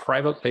do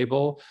private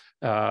label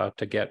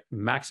to get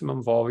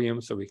maximum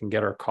volume so we can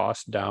get our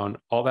costs down.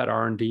 All that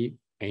R&D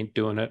ain't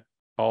doing it.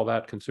 All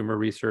that consumer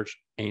research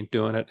ain't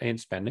doing it, ain't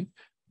spending.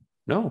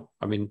 No,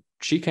 I mean,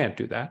 she can't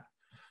do that.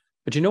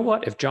 But you know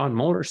what? If John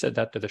Moeller said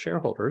that to the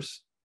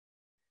shareholders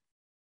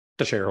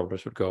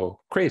would go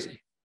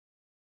crazy.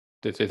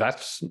 They'd say,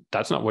 that's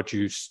not what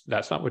you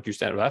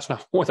stand.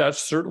 That's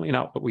certainly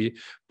not what we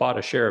bought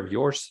a share of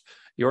your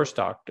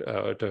stock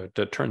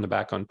to turn the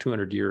back on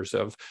 200 years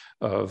of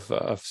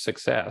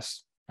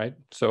success, right?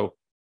 So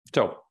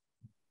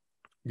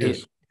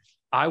yes,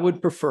 I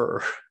would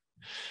prefer,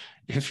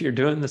 if you're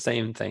doing the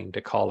same thing,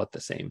 to call it the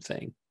same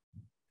thing.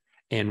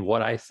 And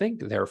what I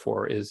think,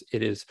 therefore, is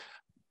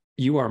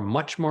you are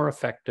much more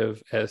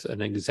effective as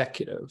an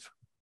executive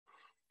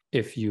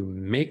if you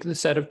make the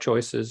set of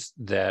choices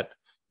that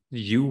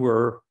you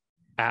were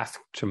asked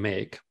to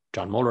make.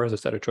 John Moeller has a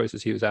set of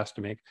choices he was asked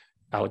to make.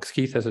 Alex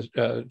Keith has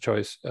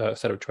a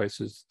set of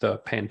choices. The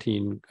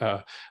Pantene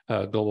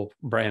global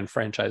brand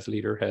franchise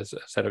leader has a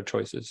set of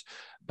choices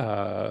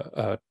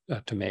to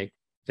make.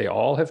 They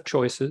all have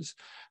choices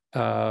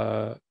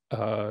to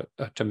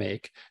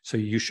make. So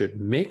you should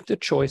make the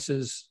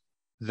choices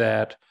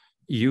that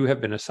you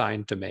have been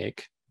assigned to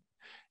make,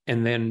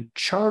 and then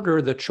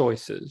charter the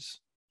choices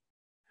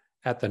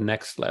at the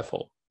next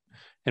level.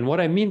 And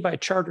what I mean by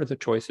charter the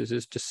choices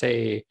is to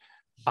say,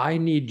 I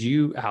need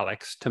you,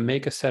 Alex, to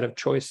make a set of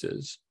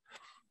choices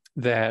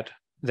that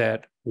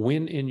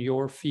win in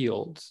your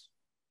fields,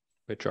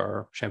 which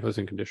are shampoos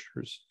and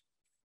conditioners,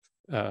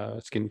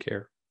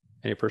 skincare,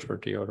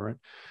 antiperspirant deodorant,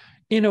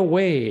 in a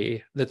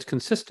way that's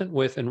consistent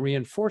with and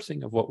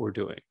reinforcing of what we're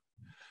doing.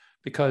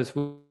 Because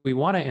we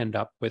want to end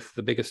up with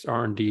the biggest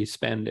R&D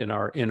spend in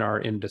our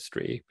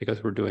industry,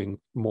 because we're doing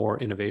more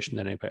innovation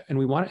than anybody. And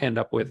we want to end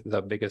up with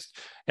the biggest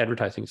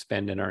advertising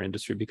spend in our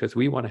industry, because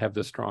we want to have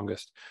the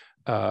strongest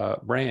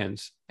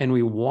brands. And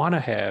we want to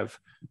have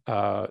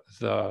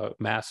the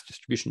mass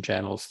distribution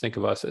channels think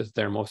of us as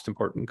their most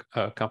important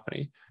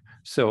company.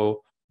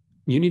 So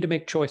you need to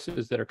make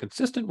choices that are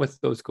consistent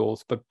with those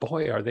goals, but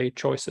boy, are they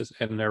choices,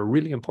 and they're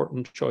really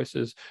important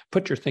choices.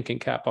 Put your thinking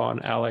cap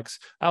on, Alex.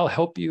 I'll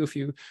help you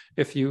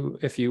if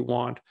you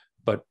want,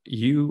 but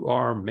you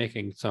are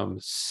making some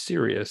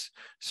serious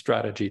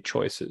strategy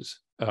choices,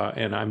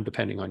 and I'm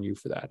depending on you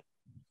for that.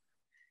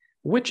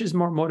 Which is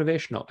more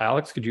motivational?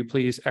 Alex, could you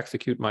please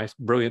execute my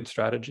brilliant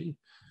strategy?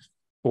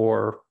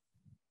 Or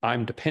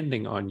I'm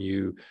depending on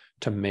you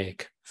to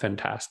make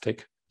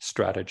fantastic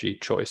strategy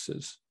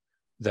choices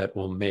that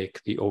will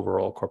make the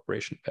overall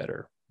corporation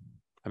better.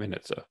 I mean,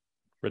 it's a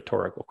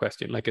rhetorical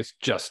question. Like, it's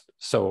just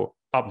so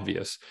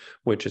obvious,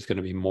 which is going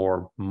to be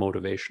more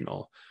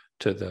motivational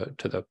to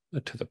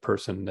the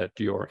person that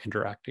you're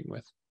interacting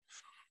with.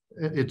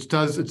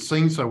 it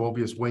seems so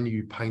obvious when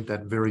you paint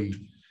that very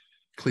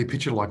clear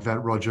picture like that,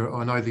 Roger.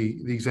 I know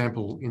the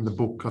example in the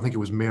book, I think it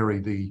was Mary,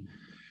 the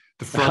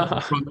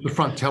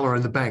front teller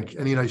in the bank,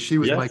 and she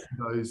was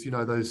making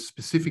those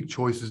specific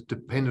choices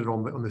dependent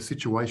on the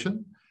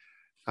situation.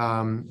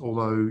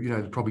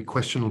 Although probably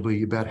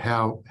questionably about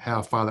how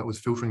far that was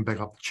filtering back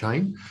up the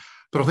chain,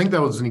 but I think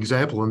that was an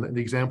example, and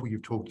the example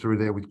you've talked through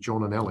there with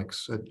John and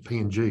Alex at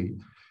P&G,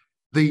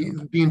 the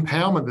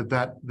empowerment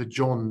that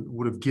John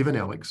would have given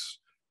Alex,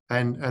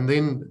 and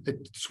then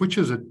it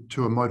switches it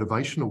to a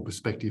motivational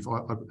perspective.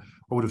 I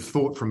would have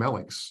thought from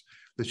Alex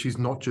that she's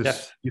not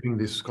just giving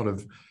this kind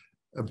of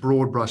a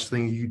broad brush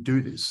thing. You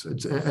do this.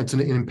 It's an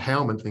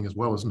empowerment thing as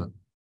well, isn't it?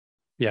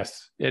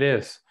 Yes, it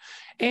is,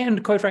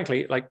 and quite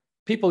frankly, like,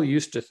 people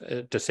used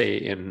to say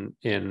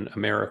in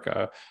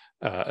America,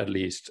 at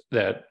least,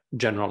 that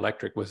General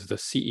Electric was the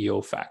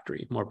CEO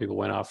factory. More people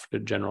went off to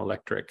General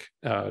Electric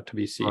to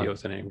be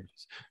CEOs than anyone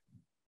else.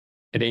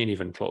 It ain't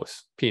even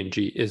close.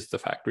 P&G is the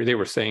factory. They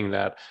were saying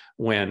that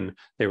when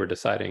they were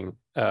deciding,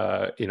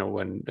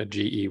 when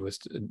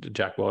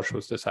Jack Welch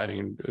was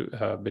deciding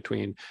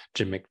between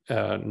Jim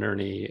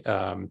McNerney,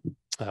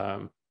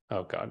 oh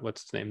God,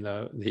 what's his name?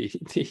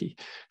 The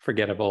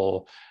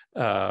forgettable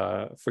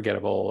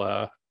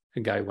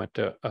guy went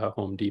to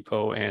Home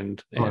Depot,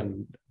 and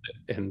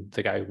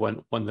the guy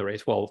won the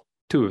race. Well,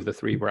 two of the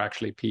three were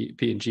actually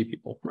P&G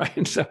people,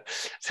 right?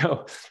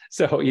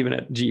 So even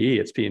at GE,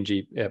 it's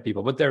P&G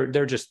people, but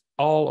they're just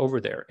all over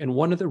there. And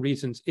one of the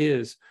reasons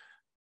is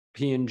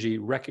P&G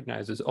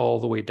recognizes all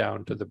the way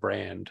down to the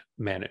brand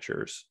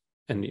managers,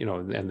 and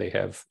and they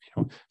have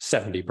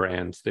 70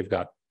 brands. They've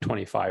got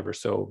 25 or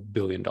so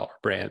billion-dollar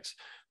brands.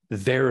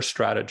 They're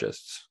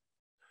strategists.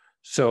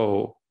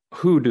 So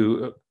who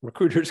do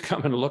recruiters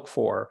come and look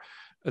for?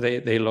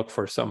 They look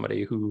for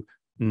somebody who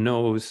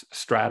knows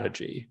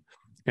strategy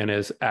and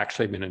has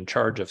actually been in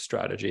charge of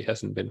strategy,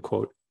 hasn't been,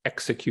 quote,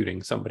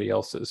 executing somebody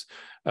else's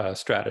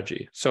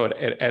strategy. So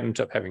it ends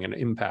up having an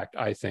impact,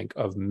 I think,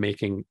 of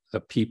making the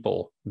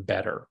people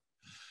better.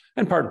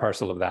 And part and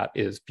parcel of that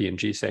is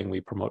P&G saying we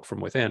promote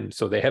from within.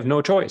 So they have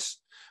no choice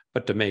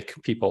but to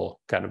make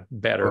people kind of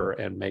better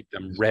and make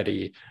them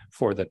ready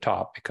for the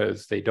top,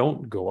 because they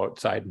don't go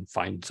outside and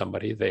find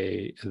somebody.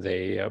 They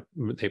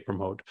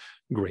promote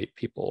great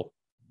people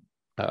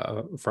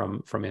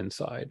from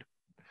inside.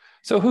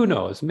 So who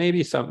knows?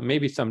 Maybe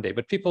someday.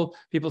 But people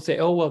say,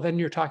 oh well, then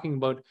you're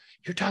talking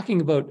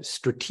about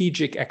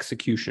strategic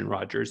execution,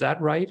 Roger. Is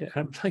that right? And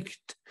I'm like,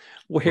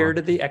 where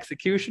did the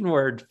execution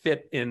word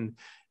fit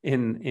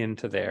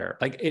into there?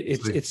 Like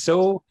it's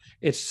so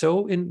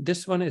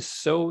this one is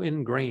so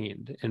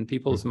ingrained in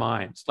people's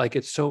minds. Like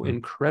it's so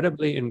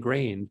incredibly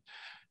ingrained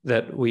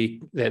that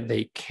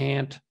they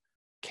can't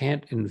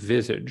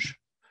envisage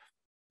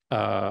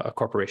a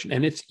corporation.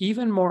 And it's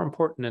even more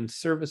important in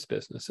service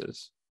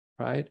businesses.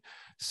 Right.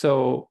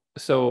 So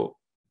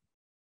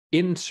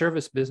in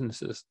service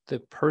businesses, the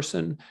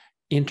person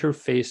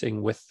interfacing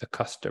with the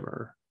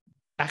customer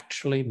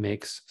actually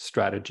makes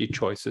strategy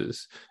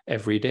choices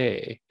every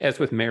day, as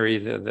with Mary,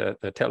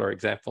 the teller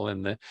example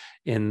in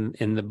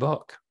the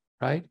book.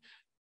 Right.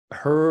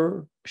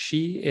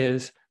 She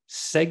is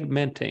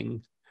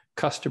segmenting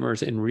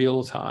customers in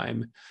real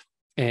time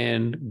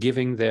and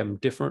giving them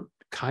different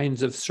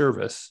kinds of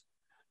service,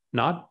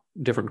 not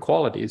different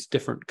qualities,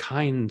 different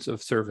kinds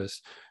of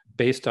service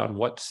based on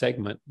what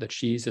segment that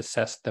she's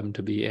assessed them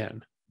to be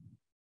in.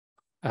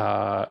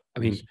 I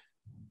mean,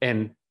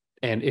 and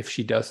if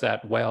she does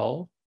that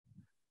well,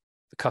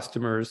 the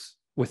customers,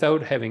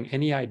 without having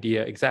any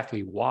idea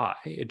exactly why,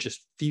 it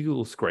just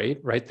feels great,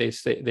 right? They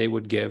say they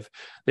would give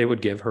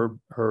her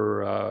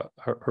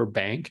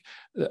bank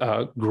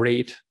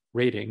great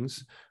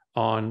ratings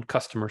on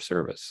customer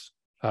service.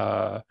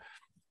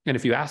 And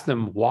if you ask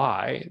them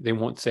why, they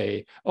won't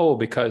say, oh,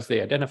 because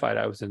they identified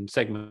I was in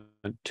segment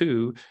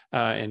 2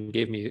 and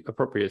gave me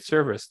appropriate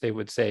service. They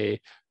would say,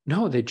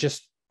 no, it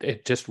just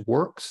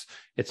works.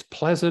 It's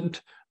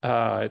pleasant.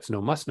 It's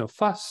no muss, no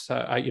fuss.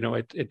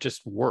 It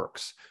just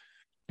works.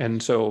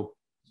 And so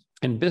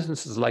in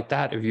businesses like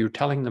that, if you're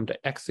telling them to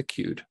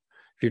execute,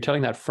 if you're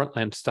telling that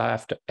frontline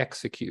staff to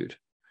execute,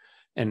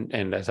 and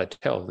as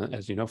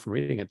as you know from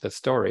reading it, the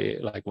story,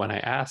 like when I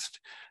asked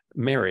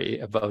Mary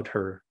about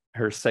her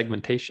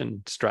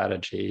segmentation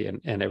strategy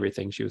and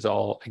everything, she was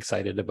all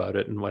excited about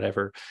it and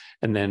whatever,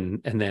 and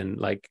then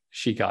like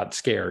she got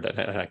scared,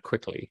 and I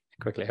quickly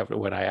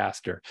when I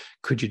asked her,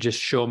 could you just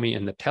show me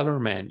in the teller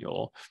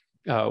manual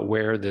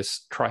where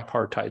this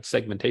tripartite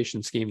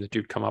segmentation scheme that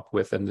you'd come up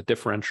with and the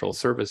differential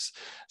service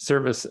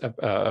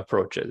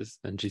approaches?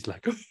 And she's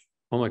like,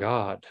 oh my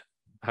God,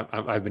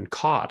 I've been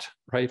caught,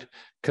 right?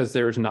 Because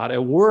there's not a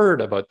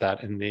word about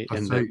that in the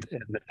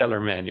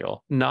teller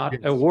manual, not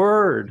a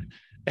word.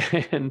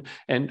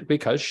 And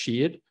because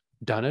she had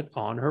done it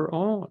on her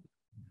own.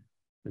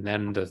 And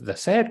then the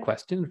sad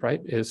question,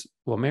 right, is,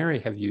 well, Mary,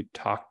 have you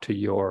talked to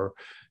your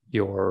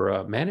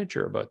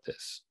manager about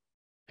this?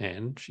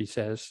 And she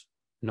says,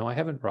 no, I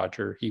haven't,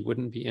 Roger. He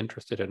wouldn't be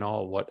interested in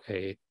all what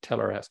a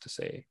teller has to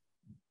say.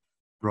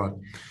 Right.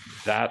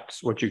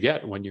 That's what you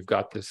get when you've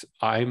got this,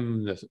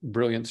 I'm the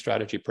brilliant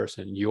strategy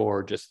person,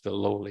 you're just the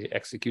lowly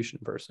execution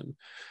person.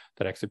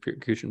 That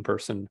execution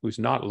person who's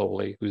not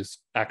lowly, who's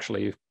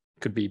actually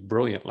could be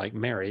brilliant like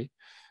Mary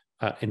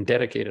and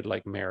dedicated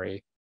like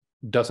Mary,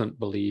 doesn't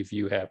believe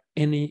you have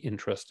any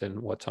interest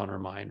in what's on her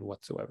mind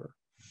whatsoever.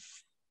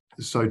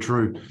 So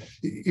true.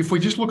 If we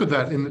just look at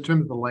that in the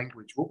terms of the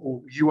language,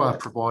 you are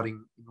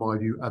providing, in my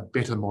view, a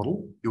better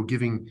model. You're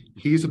giving,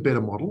 here's a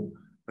better model,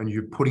 and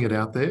you're putting it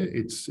out there.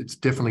 It's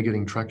definitely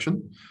getting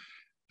traction.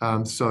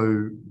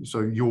 So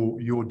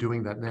you're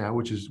doing that now,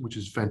 which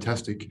is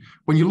fantastic.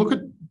 When you look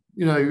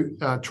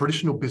at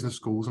traditional business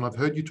schools, and I've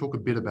heard you talk a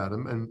bit about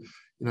them, and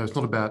it's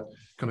not about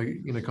kind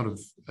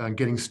of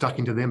getting stuck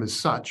into them as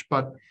such,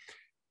 but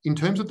in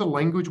terms of the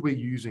language we're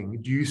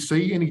using, do you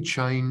see any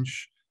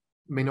change?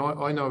 I mean,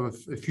 I know of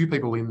a few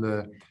people in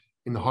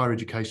the higher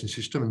education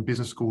system and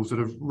business schools that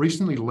have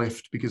recently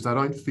left because they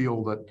don't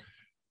feel that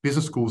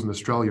business schools in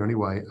Australia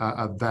anyway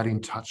are that in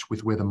touch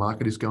with where the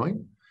market is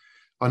going.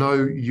 I know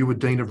you were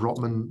Dean of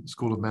Rotman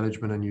School of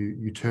Management and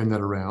you turned that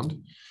around.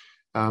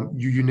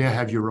 You now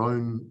have your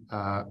own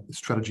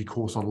strategy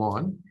course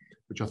online,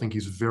 which I think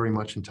is very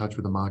much in touch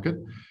with the market.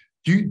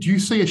 Do you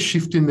see a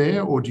shift in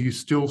there, or do you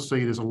still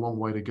see there's a long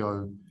way to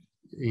go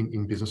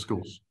in business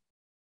schools?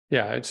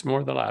 Yeah, it's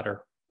more the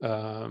latter.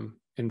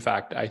 In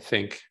fact, I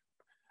think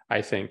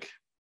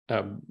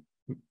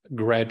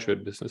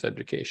graduate business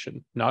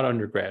education, not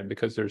undergrad,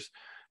 because there's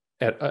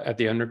at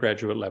the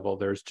undergraduate level,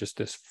 there's just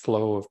this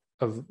flow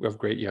of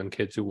great young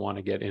kids who want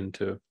to get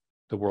into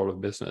the world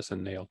of business,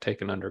 and they'll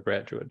take an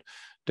undergraduate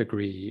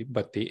degree.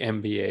 But the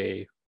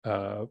MBA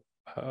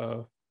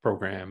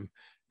program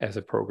as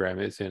a program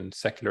is in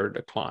secular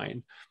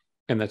decline.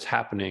 And that's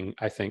happening,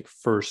 I think,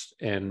 first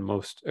and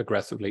most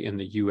aggressively in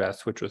the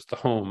US, which was the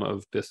home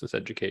of business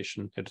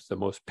education. It's the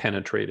most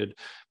penetrated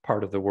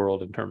part of the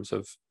world in terms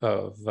of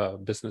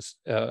business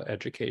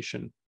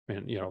education,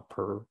 and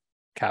per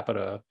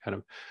capita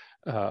kind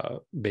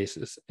of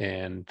basis.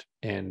 And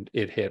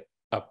it hit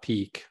a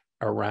peak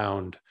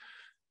around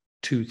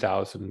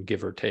 2000,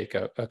 give or take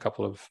a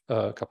couple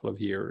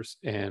of years,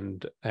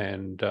 and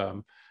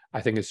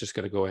I think it's just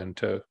going to go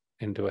into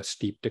a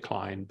steep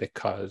decline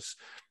because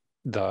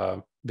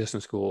the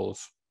business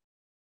schools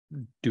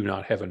do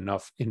not have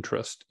enough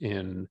interest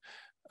in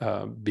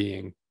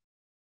being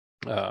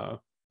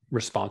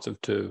responsive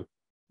to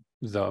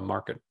the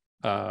market,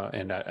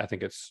 and I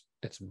think it's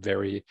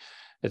very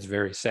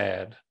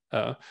sad.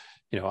 I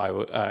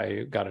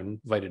got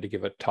invited to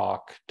give a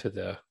talk to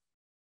the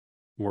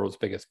world's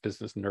biggest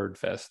business nerd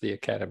fest, the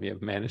Academy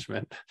of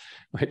Management,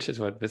 which is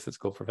what business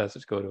school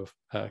professors go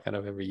to kind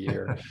of every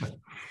year,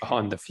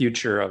 on the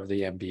future of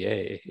the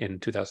MBA in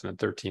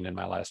 2013, in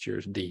my last year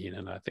as dean.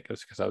 And I think it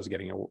was because I was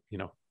getting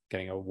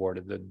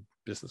awarded the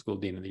business school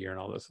dean of the year and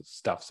all this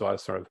stuff. So I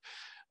was sort of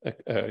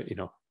a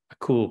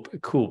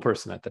cool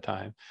person at the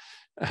time.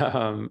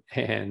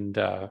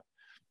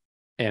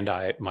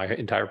 My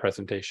entire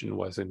presentation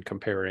was in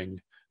comparing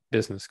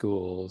business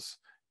schools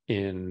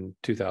in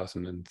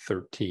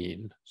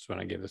 2013, so when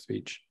I gave the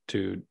speech,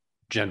 to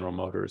General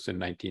Motors in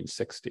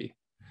 1960,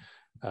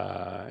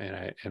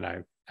 and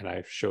I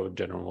showed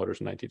General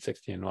Motors in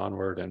 1960 and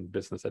onward, and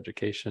business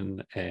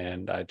education,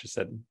 and I just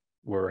said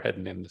we're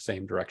heading in the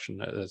same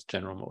direction as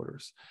General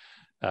Motors,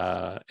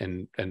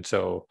 and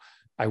so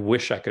I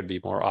wish I could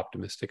be more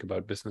optimistic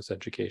about business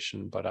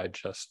education, but I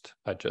just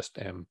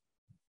am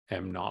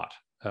not.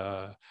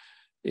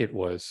 It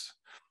was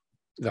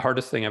the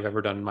hardest thing I've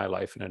ever done in my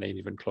life, and it ain't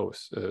even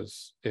close,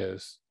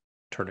 is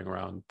turning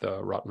around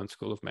the Rotman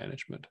School of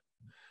Management.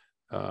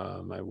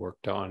 I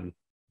worked on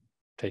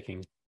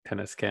taking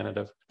tennis in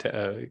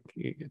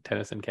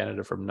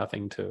Canada from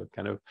nothing to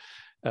kind of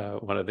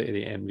one of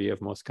the envy of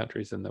most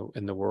countries in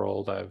the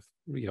world. I've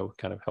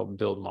kind of helped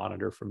build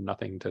Monitor from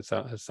nothing to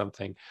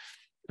something.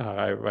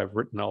 I've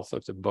written all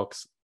sorts of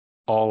books.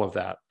 All of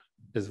that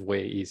is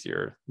way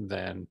easier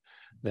than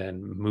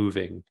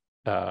moving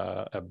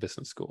a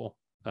business school.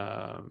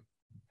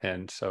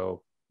 And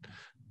so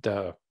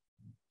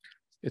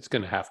it's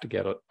going to have to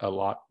get a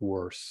lot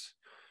worse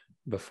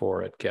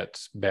before it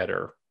gets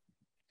better.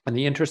 And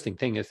the interesting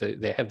thing is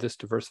that they have this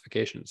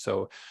diversification.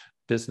 So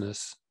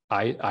business,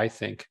 I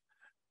think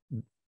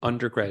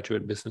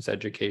undergraduate business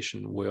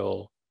education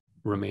will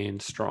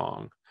remain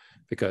strong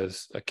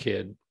because a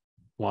kid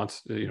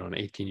wants, an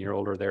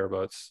 18-year-old or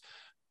thereabouts,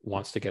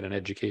 wants to get an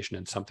education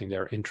in something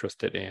they're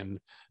interested in.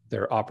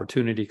 Their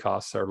opportunity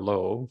costs are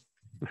low,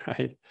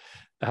 right?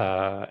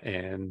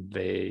 And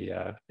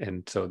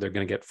so they're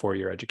going to get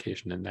 4-year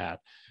education in that.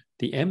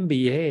 The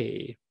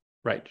MBA,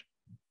 right,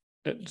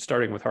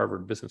 starting with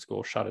Harvard Business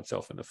School, shot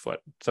itself in the foot.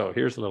 So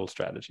here's a little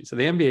strategy. So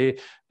the MBA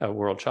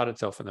world shot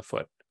itself in the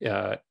foot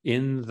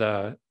in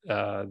the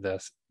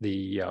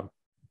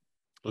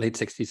late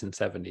 60s and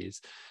 70s.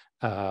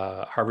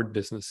 Harvard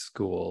Business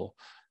School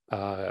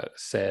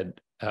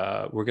said,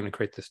 we're going to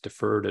create this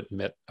deferred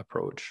admit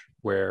approach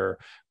where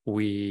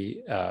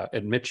we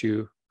admit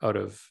you out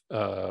of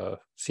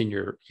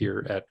senior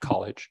year at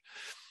college,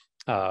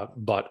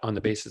 but on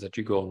the basis that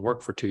you go and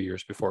work for 2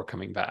 years before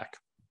coming back.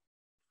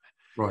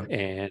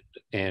 Right.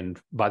 And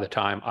by the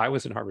time I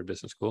was in Harvard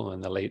Business School in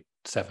the late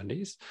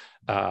 70s,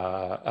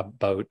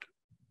 about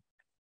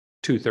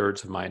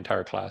 2/3 of my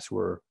entire class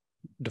were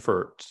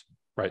deferred.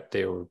 Right,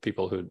 they were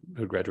people who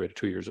graduated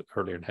 2 years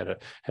earlier and had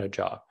a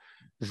job.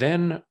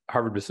 Then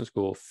Harvard Business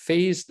School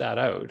phased that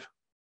out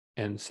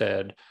and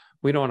said,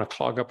 we don't want to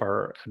clog up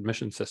our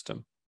admission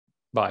system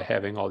by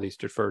having all these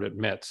deferred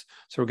admits.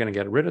 So we're going to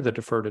get rid of the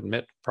deferred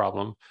admit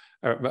program,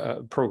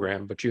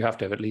 but you have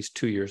to have at least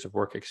 2 years of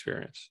work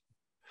experience.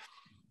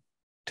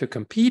 To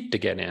compete to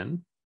get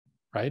in,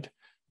 right?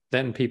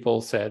 Then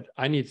people said,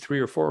 I need 3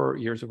 or 4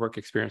 years of work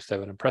experience to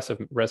have an impressive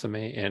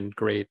resume and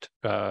great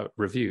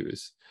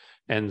reviews.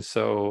 And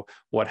so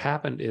what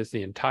happened is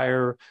the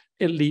entire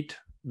elite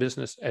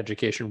business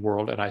education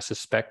world, and I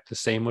suspect the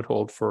same would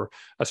hold for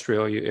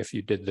Australia if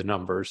you did the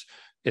numbers,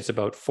 it's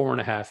about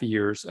 4.5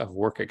 years of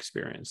work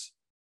experience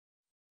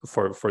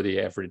for the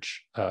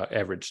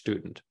average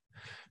student.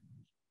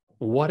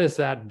 What has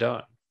that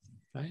done,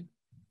 right?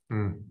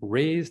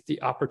 Raised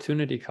the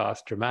opportunity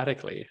cost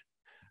dramatically.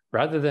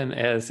 Rather than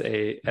as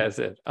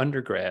an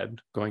undergrad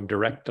going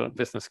direct to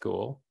business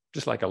school,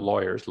 just like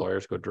lawyers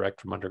go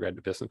direct from undergrad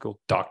to business school.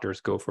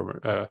 Doctors go from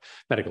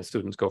medical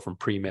students go from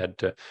pre-med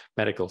to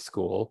medical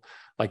school.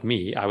 Like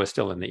me, I was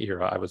still in the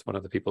era. I was one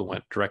of the people who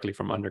went directly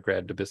from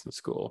undergrad to business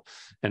school,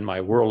 and my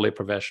worldly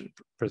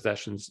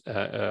possessions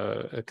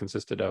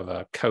consisted of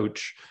a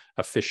couch,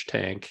 a fish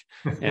tank,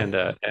 and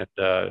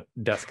a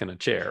desk and a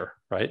chair.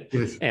 Right,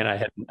 yes. And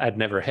I'd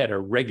never had a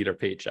regular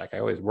paycheck. I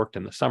always worked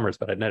in the summers,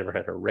 but I'd never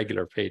had a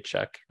regular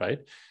paycheck. Right,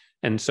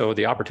 and so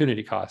the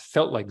opportunity cost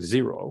felt like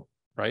zero.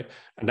 Right.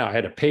 And now I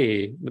had to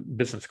pay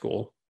business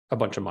school a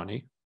bunch of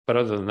money, but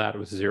other than that, it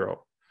was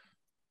zero.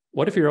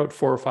 What if you're out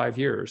 4 or 5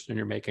 years and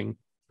you're making,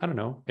 I don't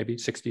know, maybe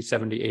 60,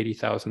 70,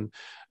 80,000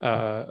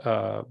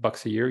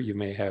 bucks a year? You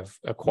may have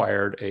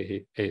acquired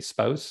a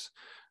spouse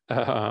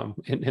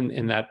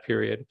in that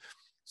period.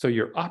 So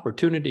your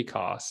opportunity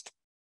cost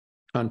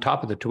on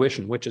top of the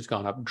tuition, which has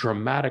gone up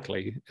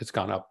dramatically. It's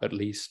gone up at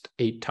least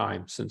 8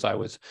 times since I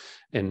was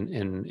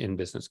in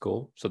business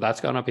school. So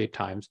that's gone up 8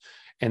 times.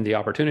 And the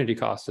opportunity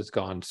cost has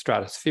gone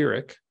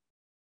stratospheric,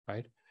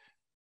 right?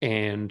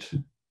 And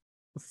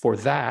for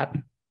that,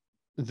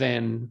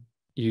 then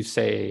you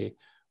say,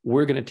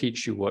 we're going to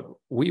teach you what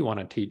we want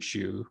to teach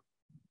you,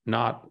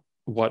 not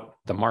what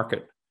the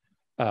market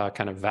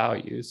kind of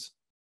values.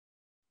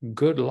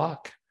 Good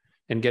luck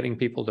in getting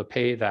people to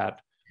pay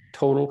that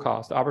total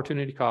cost,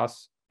 opportunity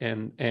costs,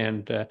 and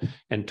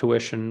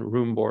tuition,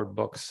 room, board,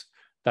 books.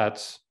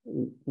 That's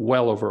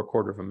well over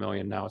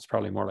 $250,000 now. It's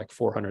probably more like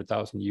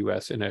 400,000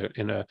 US in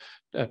a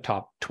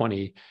top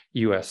 20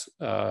 US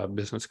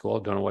business school.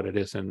 Don't know what it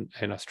is in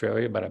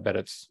Australia, but I bet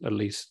it's at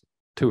least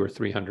 200 or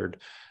 300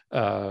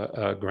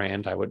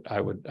 grand. I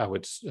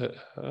would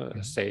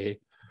say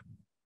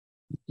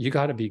you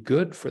got to be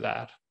good for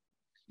that.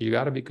 You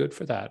got to be good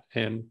for that.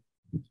 And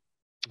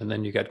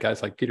then you got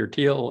guys like Peter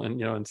Thiel and,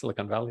 in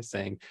Silicon Valley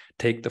saying,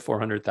 take the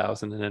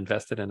 400,000 and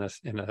invest it in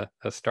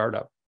a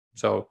startup.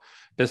 So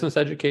business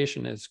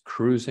education is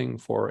cruising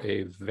for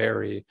a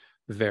very,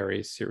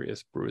 very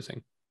serious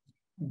bruising.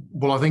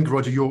 Well, I think,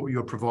 Roger,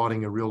 you're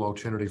providing a real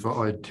alternative.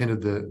 I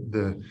attended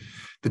the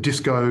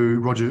Disco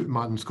Roger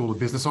Martin School of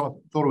Business. I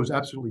thought it was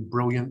absolutely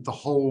brilliant. The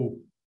whole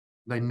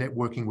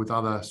networking with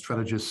other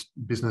strategists,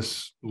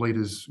 business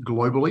leaders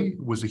globally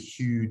was a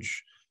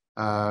huge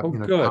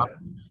good. part.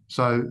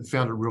 So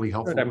found it really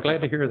helpful. Good. I'm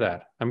glad to hear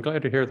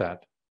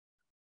that.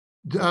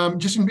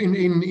 Just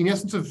in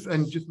essence of,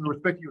 and just in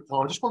respect of your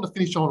time, I just want to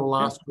finish on a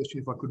last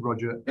question, if I could,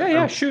 Roger.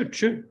 Yeah,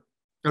 shoot.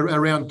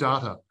 Around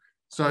data.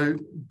 So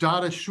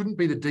data shouldn't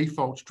be the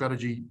default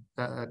strategy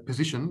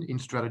position in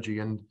strategy.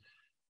 And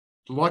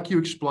like you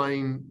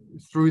explain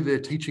through the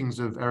teachings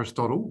of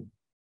Aristotle,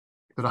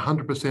 that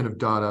 100% of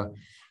data,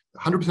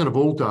 100% of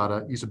all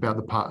data is about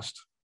the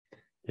past.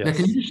 Yes. Now,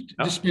 can you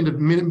just spend a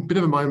bit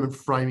of a moment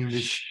framing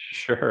this?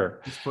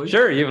 Sure.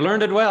 Sure. You've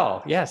learned it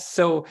well. Yes.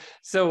 So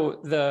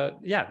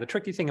the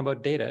tricky thing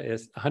about data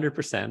is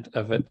 100%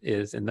 of it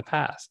is in the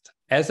past.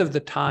 As of the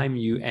time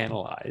you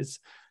analyze,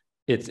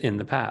 it's in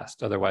the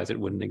past. Otherwise, it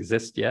wouldn't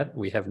exist yet.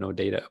 We have no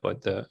data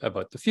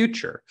about the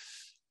future.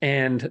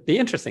 And the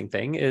interesting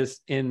thing is,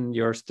 in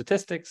your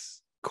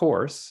statistics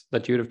course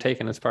that you would have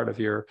taken as part of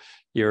your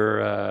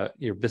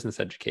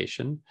business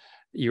education,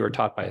 you are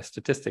taught by a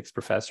statistics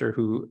professor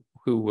who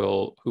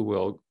will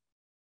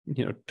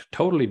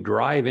totally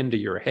drive into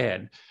your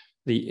head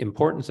the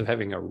importance of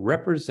having a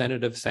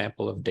representative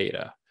sample of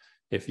data.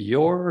 If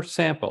your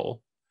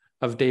sample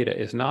of data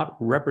is not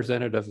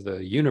representative of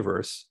the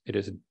universe, it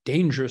is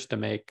dangerous to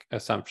make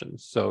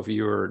assumptions. So if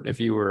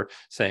you were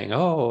saying,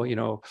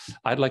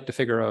 I'd like to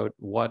figure out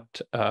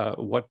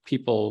what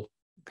people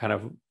kind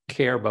of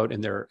care about in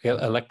their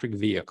electric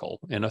vehicle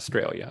in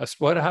Australia,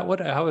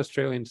 how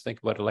Australians think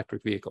about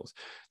electric vehicles,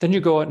 then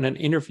you go out and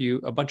interview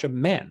a bunch of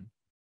men,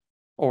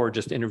 or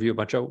just interview a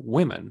bunch of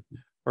women,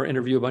 or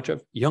interview a bunch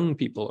of young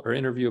people, or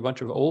interview a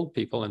bunch of old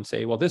people and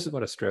say, well, this is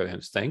what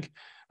Australians think,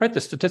 right? The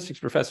statistics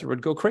professor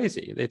would go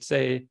crazy. They'd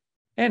say,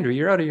 Andrew,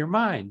 you're out of your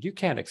mind. You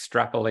can't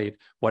extrapolate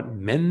what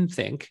men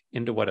think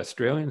into what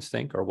Australians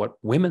think, or what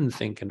women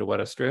think into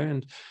what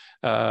Australians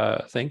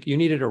think. You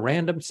needed a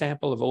random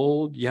sample of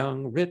old,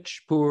 young,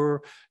 rich,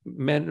 poor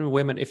men and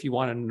women. If you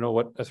want to know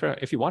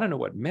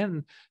what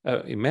men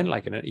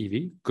like in an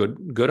EV,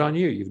 good on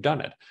you. You've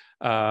done it.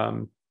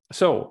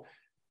 So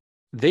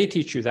they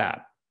teach you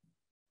that.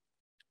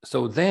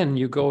 So then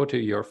you go to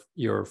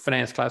your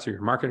finance class, or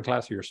your marketing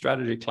class, or your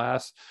strategy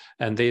class,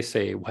 and they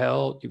say,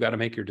 well, you got to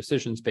make your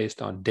decisions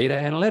based on data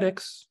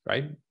analytics,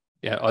 right?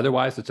 Yeah,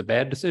 otherwise it's a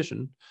bad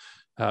decision.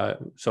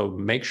 So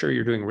make sure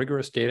you're doing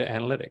rigorous data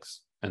analytics.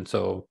 And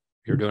so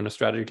you're doing a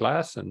strategy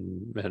class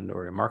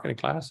or a marketing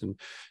class, and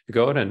you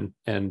go out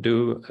and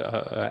do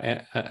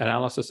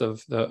analysis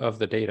of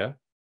the data.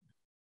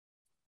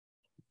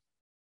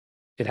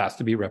 It has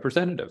to be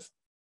representative.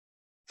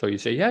 So you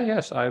say,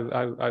 yes, I've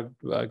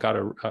got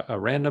a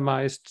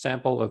randomized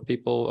sample of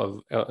people,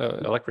 of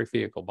electric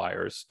vehicle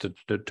buyers, to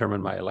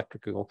determine my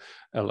electric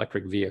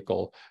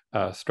vehicle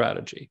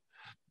strategy.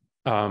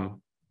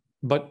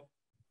 But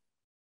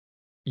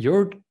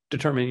you're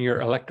determining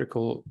your electric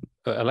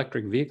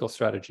vehicle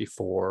strategy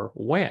for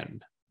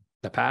when?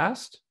 The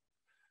past?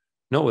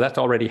 No, that's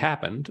already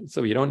happened.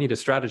 So you don't need a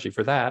strategy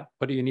for that.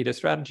 What do you need a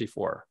strategy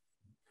for?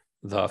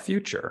 The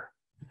future.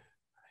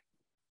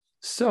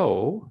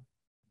 So,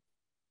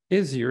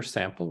 is your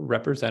sample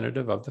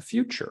representative of the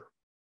future?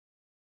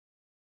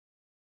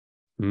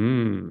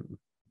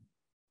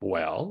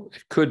 Well,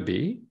 it could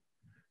be.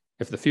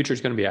 If the future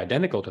is going to be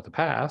identical to the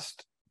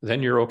past,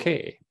 then you're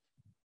okay.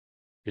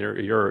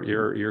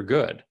 You're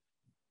good,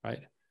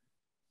 right?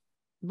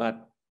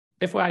 But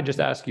if I just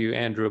ask you,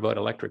 Andrew, about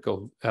electric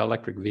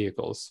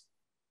vehicles,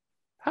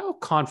 how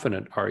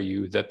confident are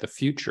you that the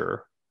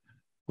future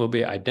will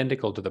be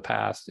identical to the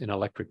past in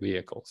electric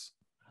vehicles?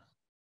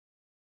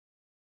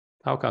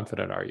 How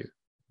confident are you?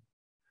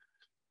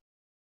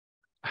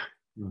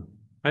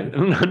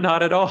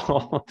 Not at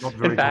all. Not In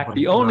very fact,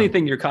 the confident. only No.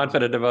 thing you're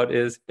confident about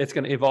is it's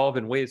going to evolve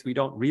in ways we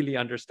don't really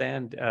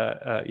understand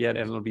yet, and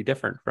it'll be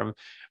different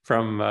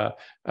from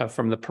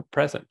the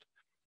present.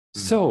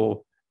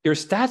 So your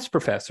stats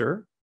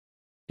professor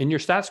in your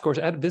stats course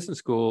at a business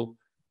school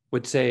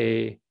would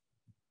say,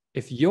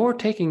 if you're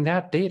taking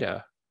that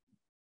data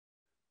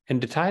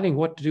and deciding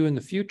what to do in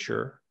the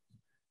future,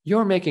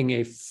 you're making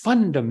a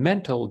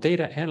fundamental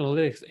data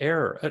analytics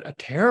error, a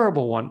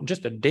terrible one,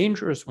 just a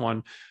dangerous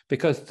one,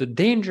 because the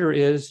danger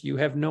is you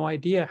have no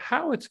idea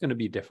how it's going to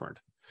be different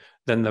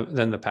than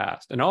the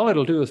past. And all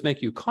it'll do is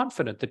make you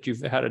confident that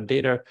you've had a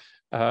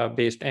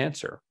data-based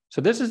answer. So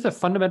this is the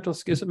fundamental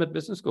schism at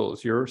business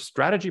schools. Your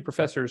strategy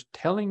professor is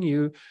telling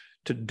you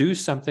to do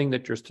something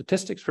that your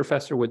statistics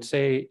professor would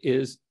say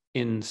is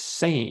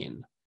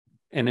insane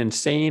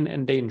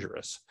and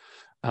dangerous.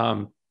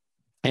 And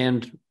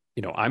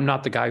I'm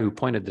not the guy who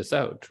pointed this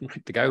out.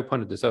 The guy who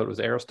pointed this out was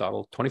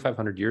Aristotle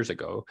 2,500 years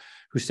ago,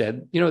 who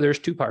said, there's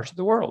two parts of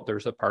the world.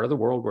 There's a part of the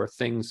world where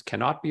things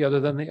cannot be other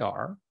than they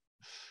are,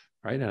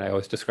 right? And I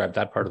always describe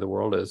that part of the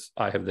world as,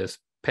 I have this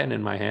pen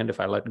in my hand. If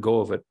I let go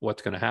of it,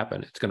 what's going to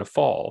happen? It's going to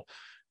fall.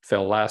 It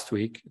fell last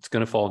week. It's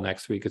going to fall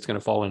next week. It's going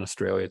to fall in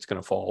Australia. It's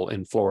going to fall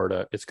in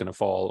Florida. It's going to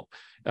fall,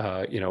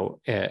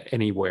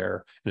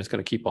 anywhere, and it's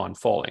going to keep on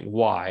falling.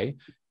 Why?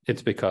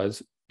 It's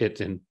because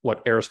it's in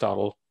what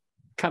Aristotle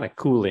kind of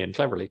coolly and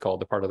cleverly called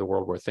the part of the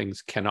world where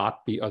things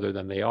cannot be other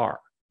than they are.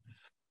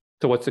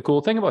 So what's the cool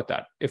thing about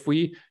that? If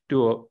we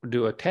do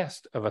a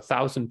test of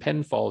 1,000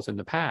 pen falls in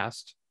the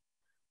past,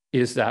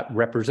 is that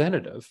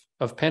representative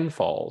of pen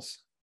falls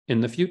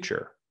in the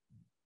future?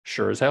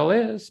 Sure as hell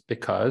is,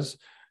 because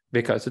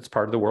it's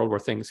part of the world where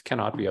things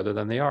cannot be other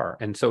than they are.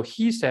 And so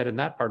he said, in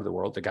that part of the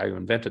world, the guy who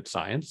invented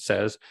science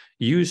says,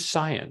 use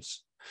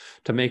science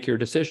to make your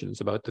decisions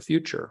about the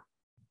future,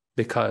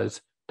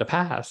 because the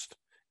past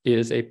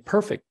is a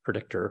perfect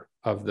predictor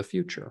of the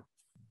future.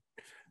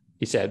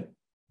 He said,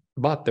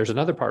 but there's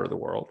another part of the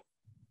world.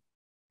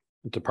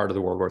 It's a part of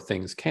the world where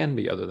things can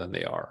be other than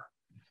they are.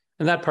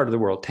 And that part of the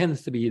world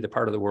tends to be the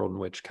part of the world in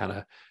which kind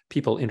of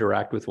people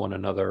interact with one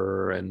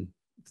another and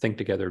think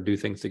together, do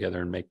things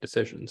together, and make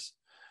decisions.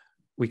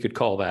 We could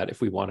call that,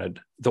 if we wanted,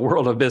 the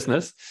world of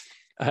business.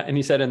 And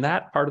he said, in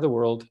that part of the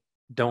world,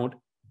 don't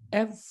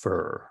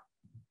ever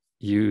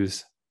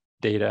use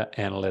data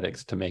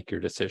analytics to make your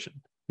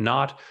decision.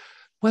 Not,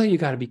 well, you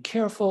got to be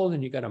careful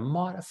and you got to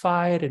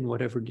modify it and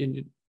whatever.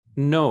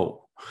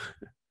 No.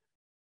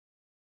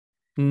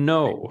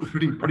 No.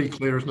 Pretty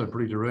clear, isn't it?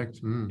 Pretty direct.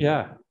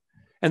 Yeah.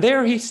 And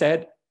there he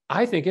said,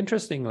 I think,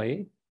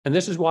 interestingly, and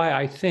this is why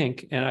I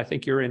think, and I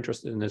think you're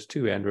interested in this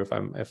too, Andrew,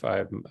 if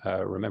I'm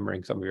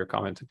remembering some of your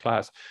comments in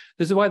class,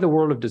 this is why the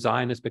world of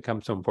design has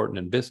become so important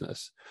in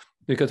business.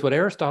 Because what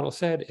Aristotle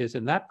said is,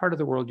 in that part of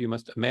the world, you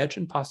must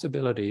imagine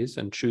possibilities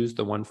and choose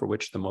the one for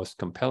which the most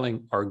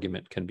compelling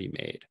argument can be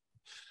made.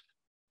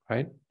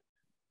 Right?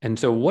 And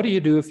so what do you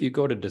do if you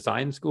go to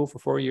design school for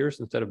 4 years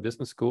instead of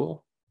business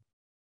school?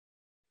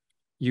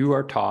 You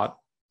are taught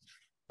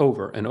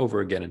over and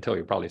over again, until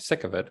you're probably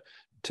sick of it,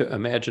 to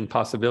imagine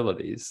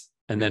possibilities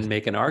and then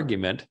make an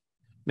argument,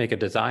 make a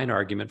design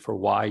argument for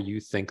why you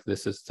think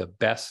this is the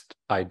best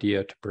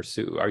idea to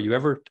pursue. Are you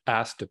ever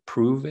asked to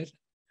prove it?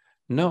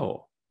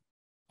 No,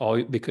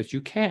 because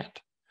you can't.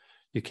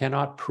 You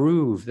cannot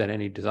prove that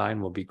any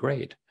design will be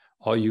great.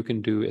 All you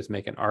can do is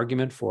make an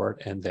argument for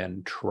it and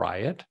then try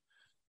it,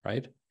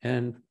 right?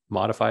 And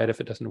modify it if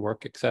it doesn't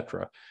work,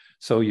 etc.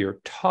 So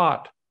you're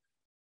taught,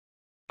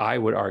 I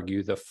would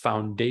argue, the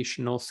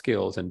foundational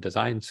skills in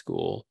design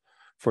school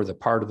for the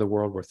part of the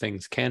world where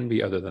things can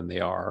be other than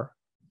they are.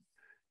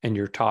 And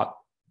you're taught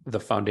the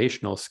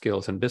foundational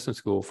skills in business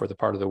school for the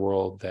part of the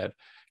world that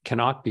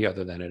cannot be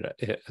other than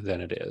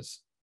it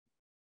is.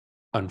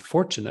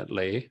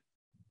 Unfortunately,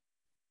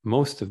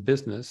 most of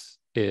business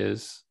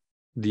is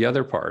the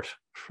other part,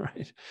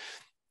 right?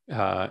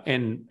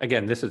 And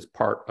again, this is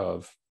part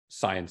of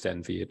science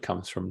envy. It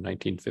comes from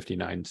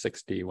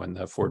 1959-60, when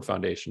the Ford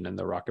Foundation and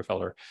the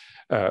Rockefeller,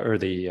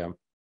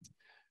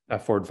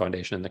 Ford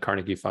Foundation and the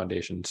Carnegie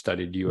Foundation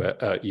studied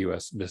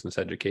U.S. business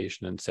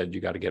education and said, you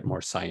got to get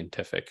more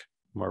scientific,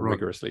 more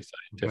rigorously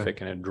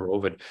scientific, and it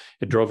drove it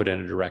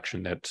in a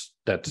direction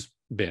that's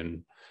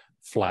been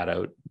flat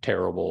out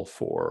terrible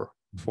for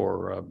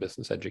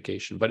business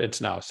education. But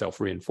it's now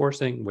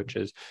self-reinforcing, which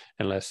is,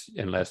 unless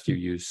you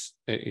use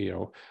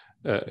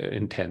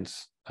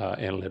intense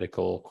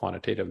analytical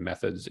quantitative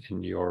methods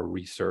in your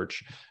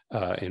research,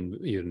 and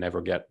you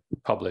never get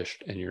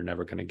published, and you're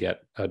never going to get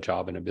a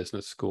job in a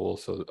business school.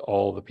 So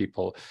all the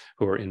people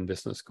who are in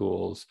business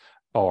schools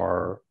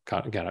are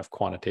kind of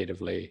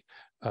quantitatively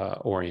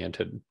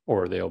oriented,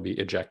 or they'll be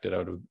ejected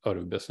out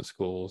of business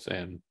schools.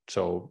 And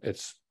so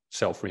it's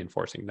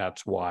self-reinforcing.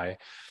 That's why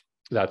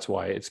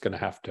it's going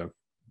to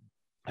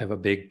have a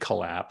big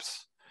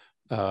collapse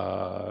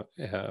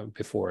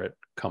before it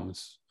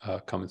comes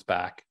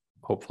back.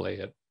 Hopefully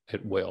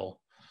it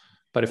will.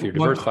 But if you're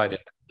diversified in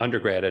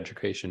undergrad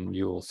education,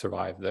 you will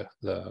survive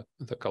the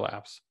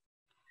collapse.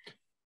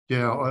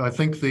 Yeah, I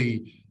think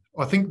the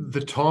I think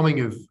the timing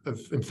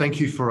and thank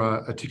you for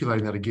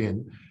articulating that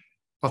again.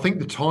 I think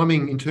the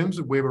timing in terms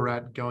of where we're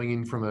at going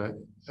in from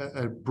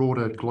a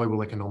broader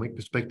global economic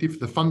perspective,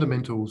 the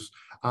fundamentals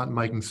aren't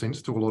making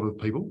sense to a lot of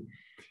people.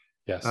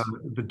 Yes.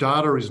 The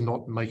data is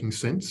not making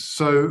sense.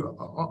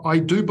 So I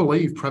do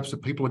believe perhaps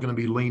that people are going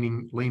to be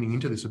leaning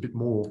into this a bit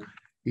more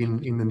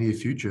in the near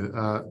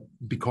future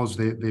because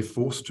they're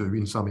forced to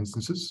in some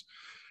instances.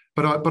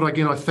 But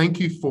again, I thank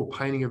you for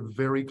painting a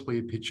very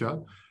clear picture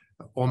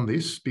on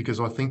this, because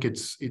I think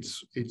it's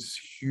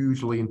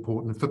hugely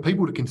important for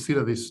people to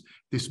consider this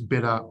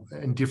better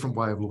and different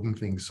way of looking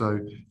things. So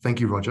thank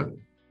you, Roger.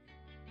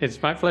 It's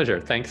my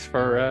pleasure. Thanks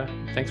for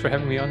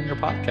having me on your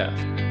podcast.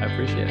 I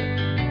appreciate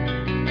it.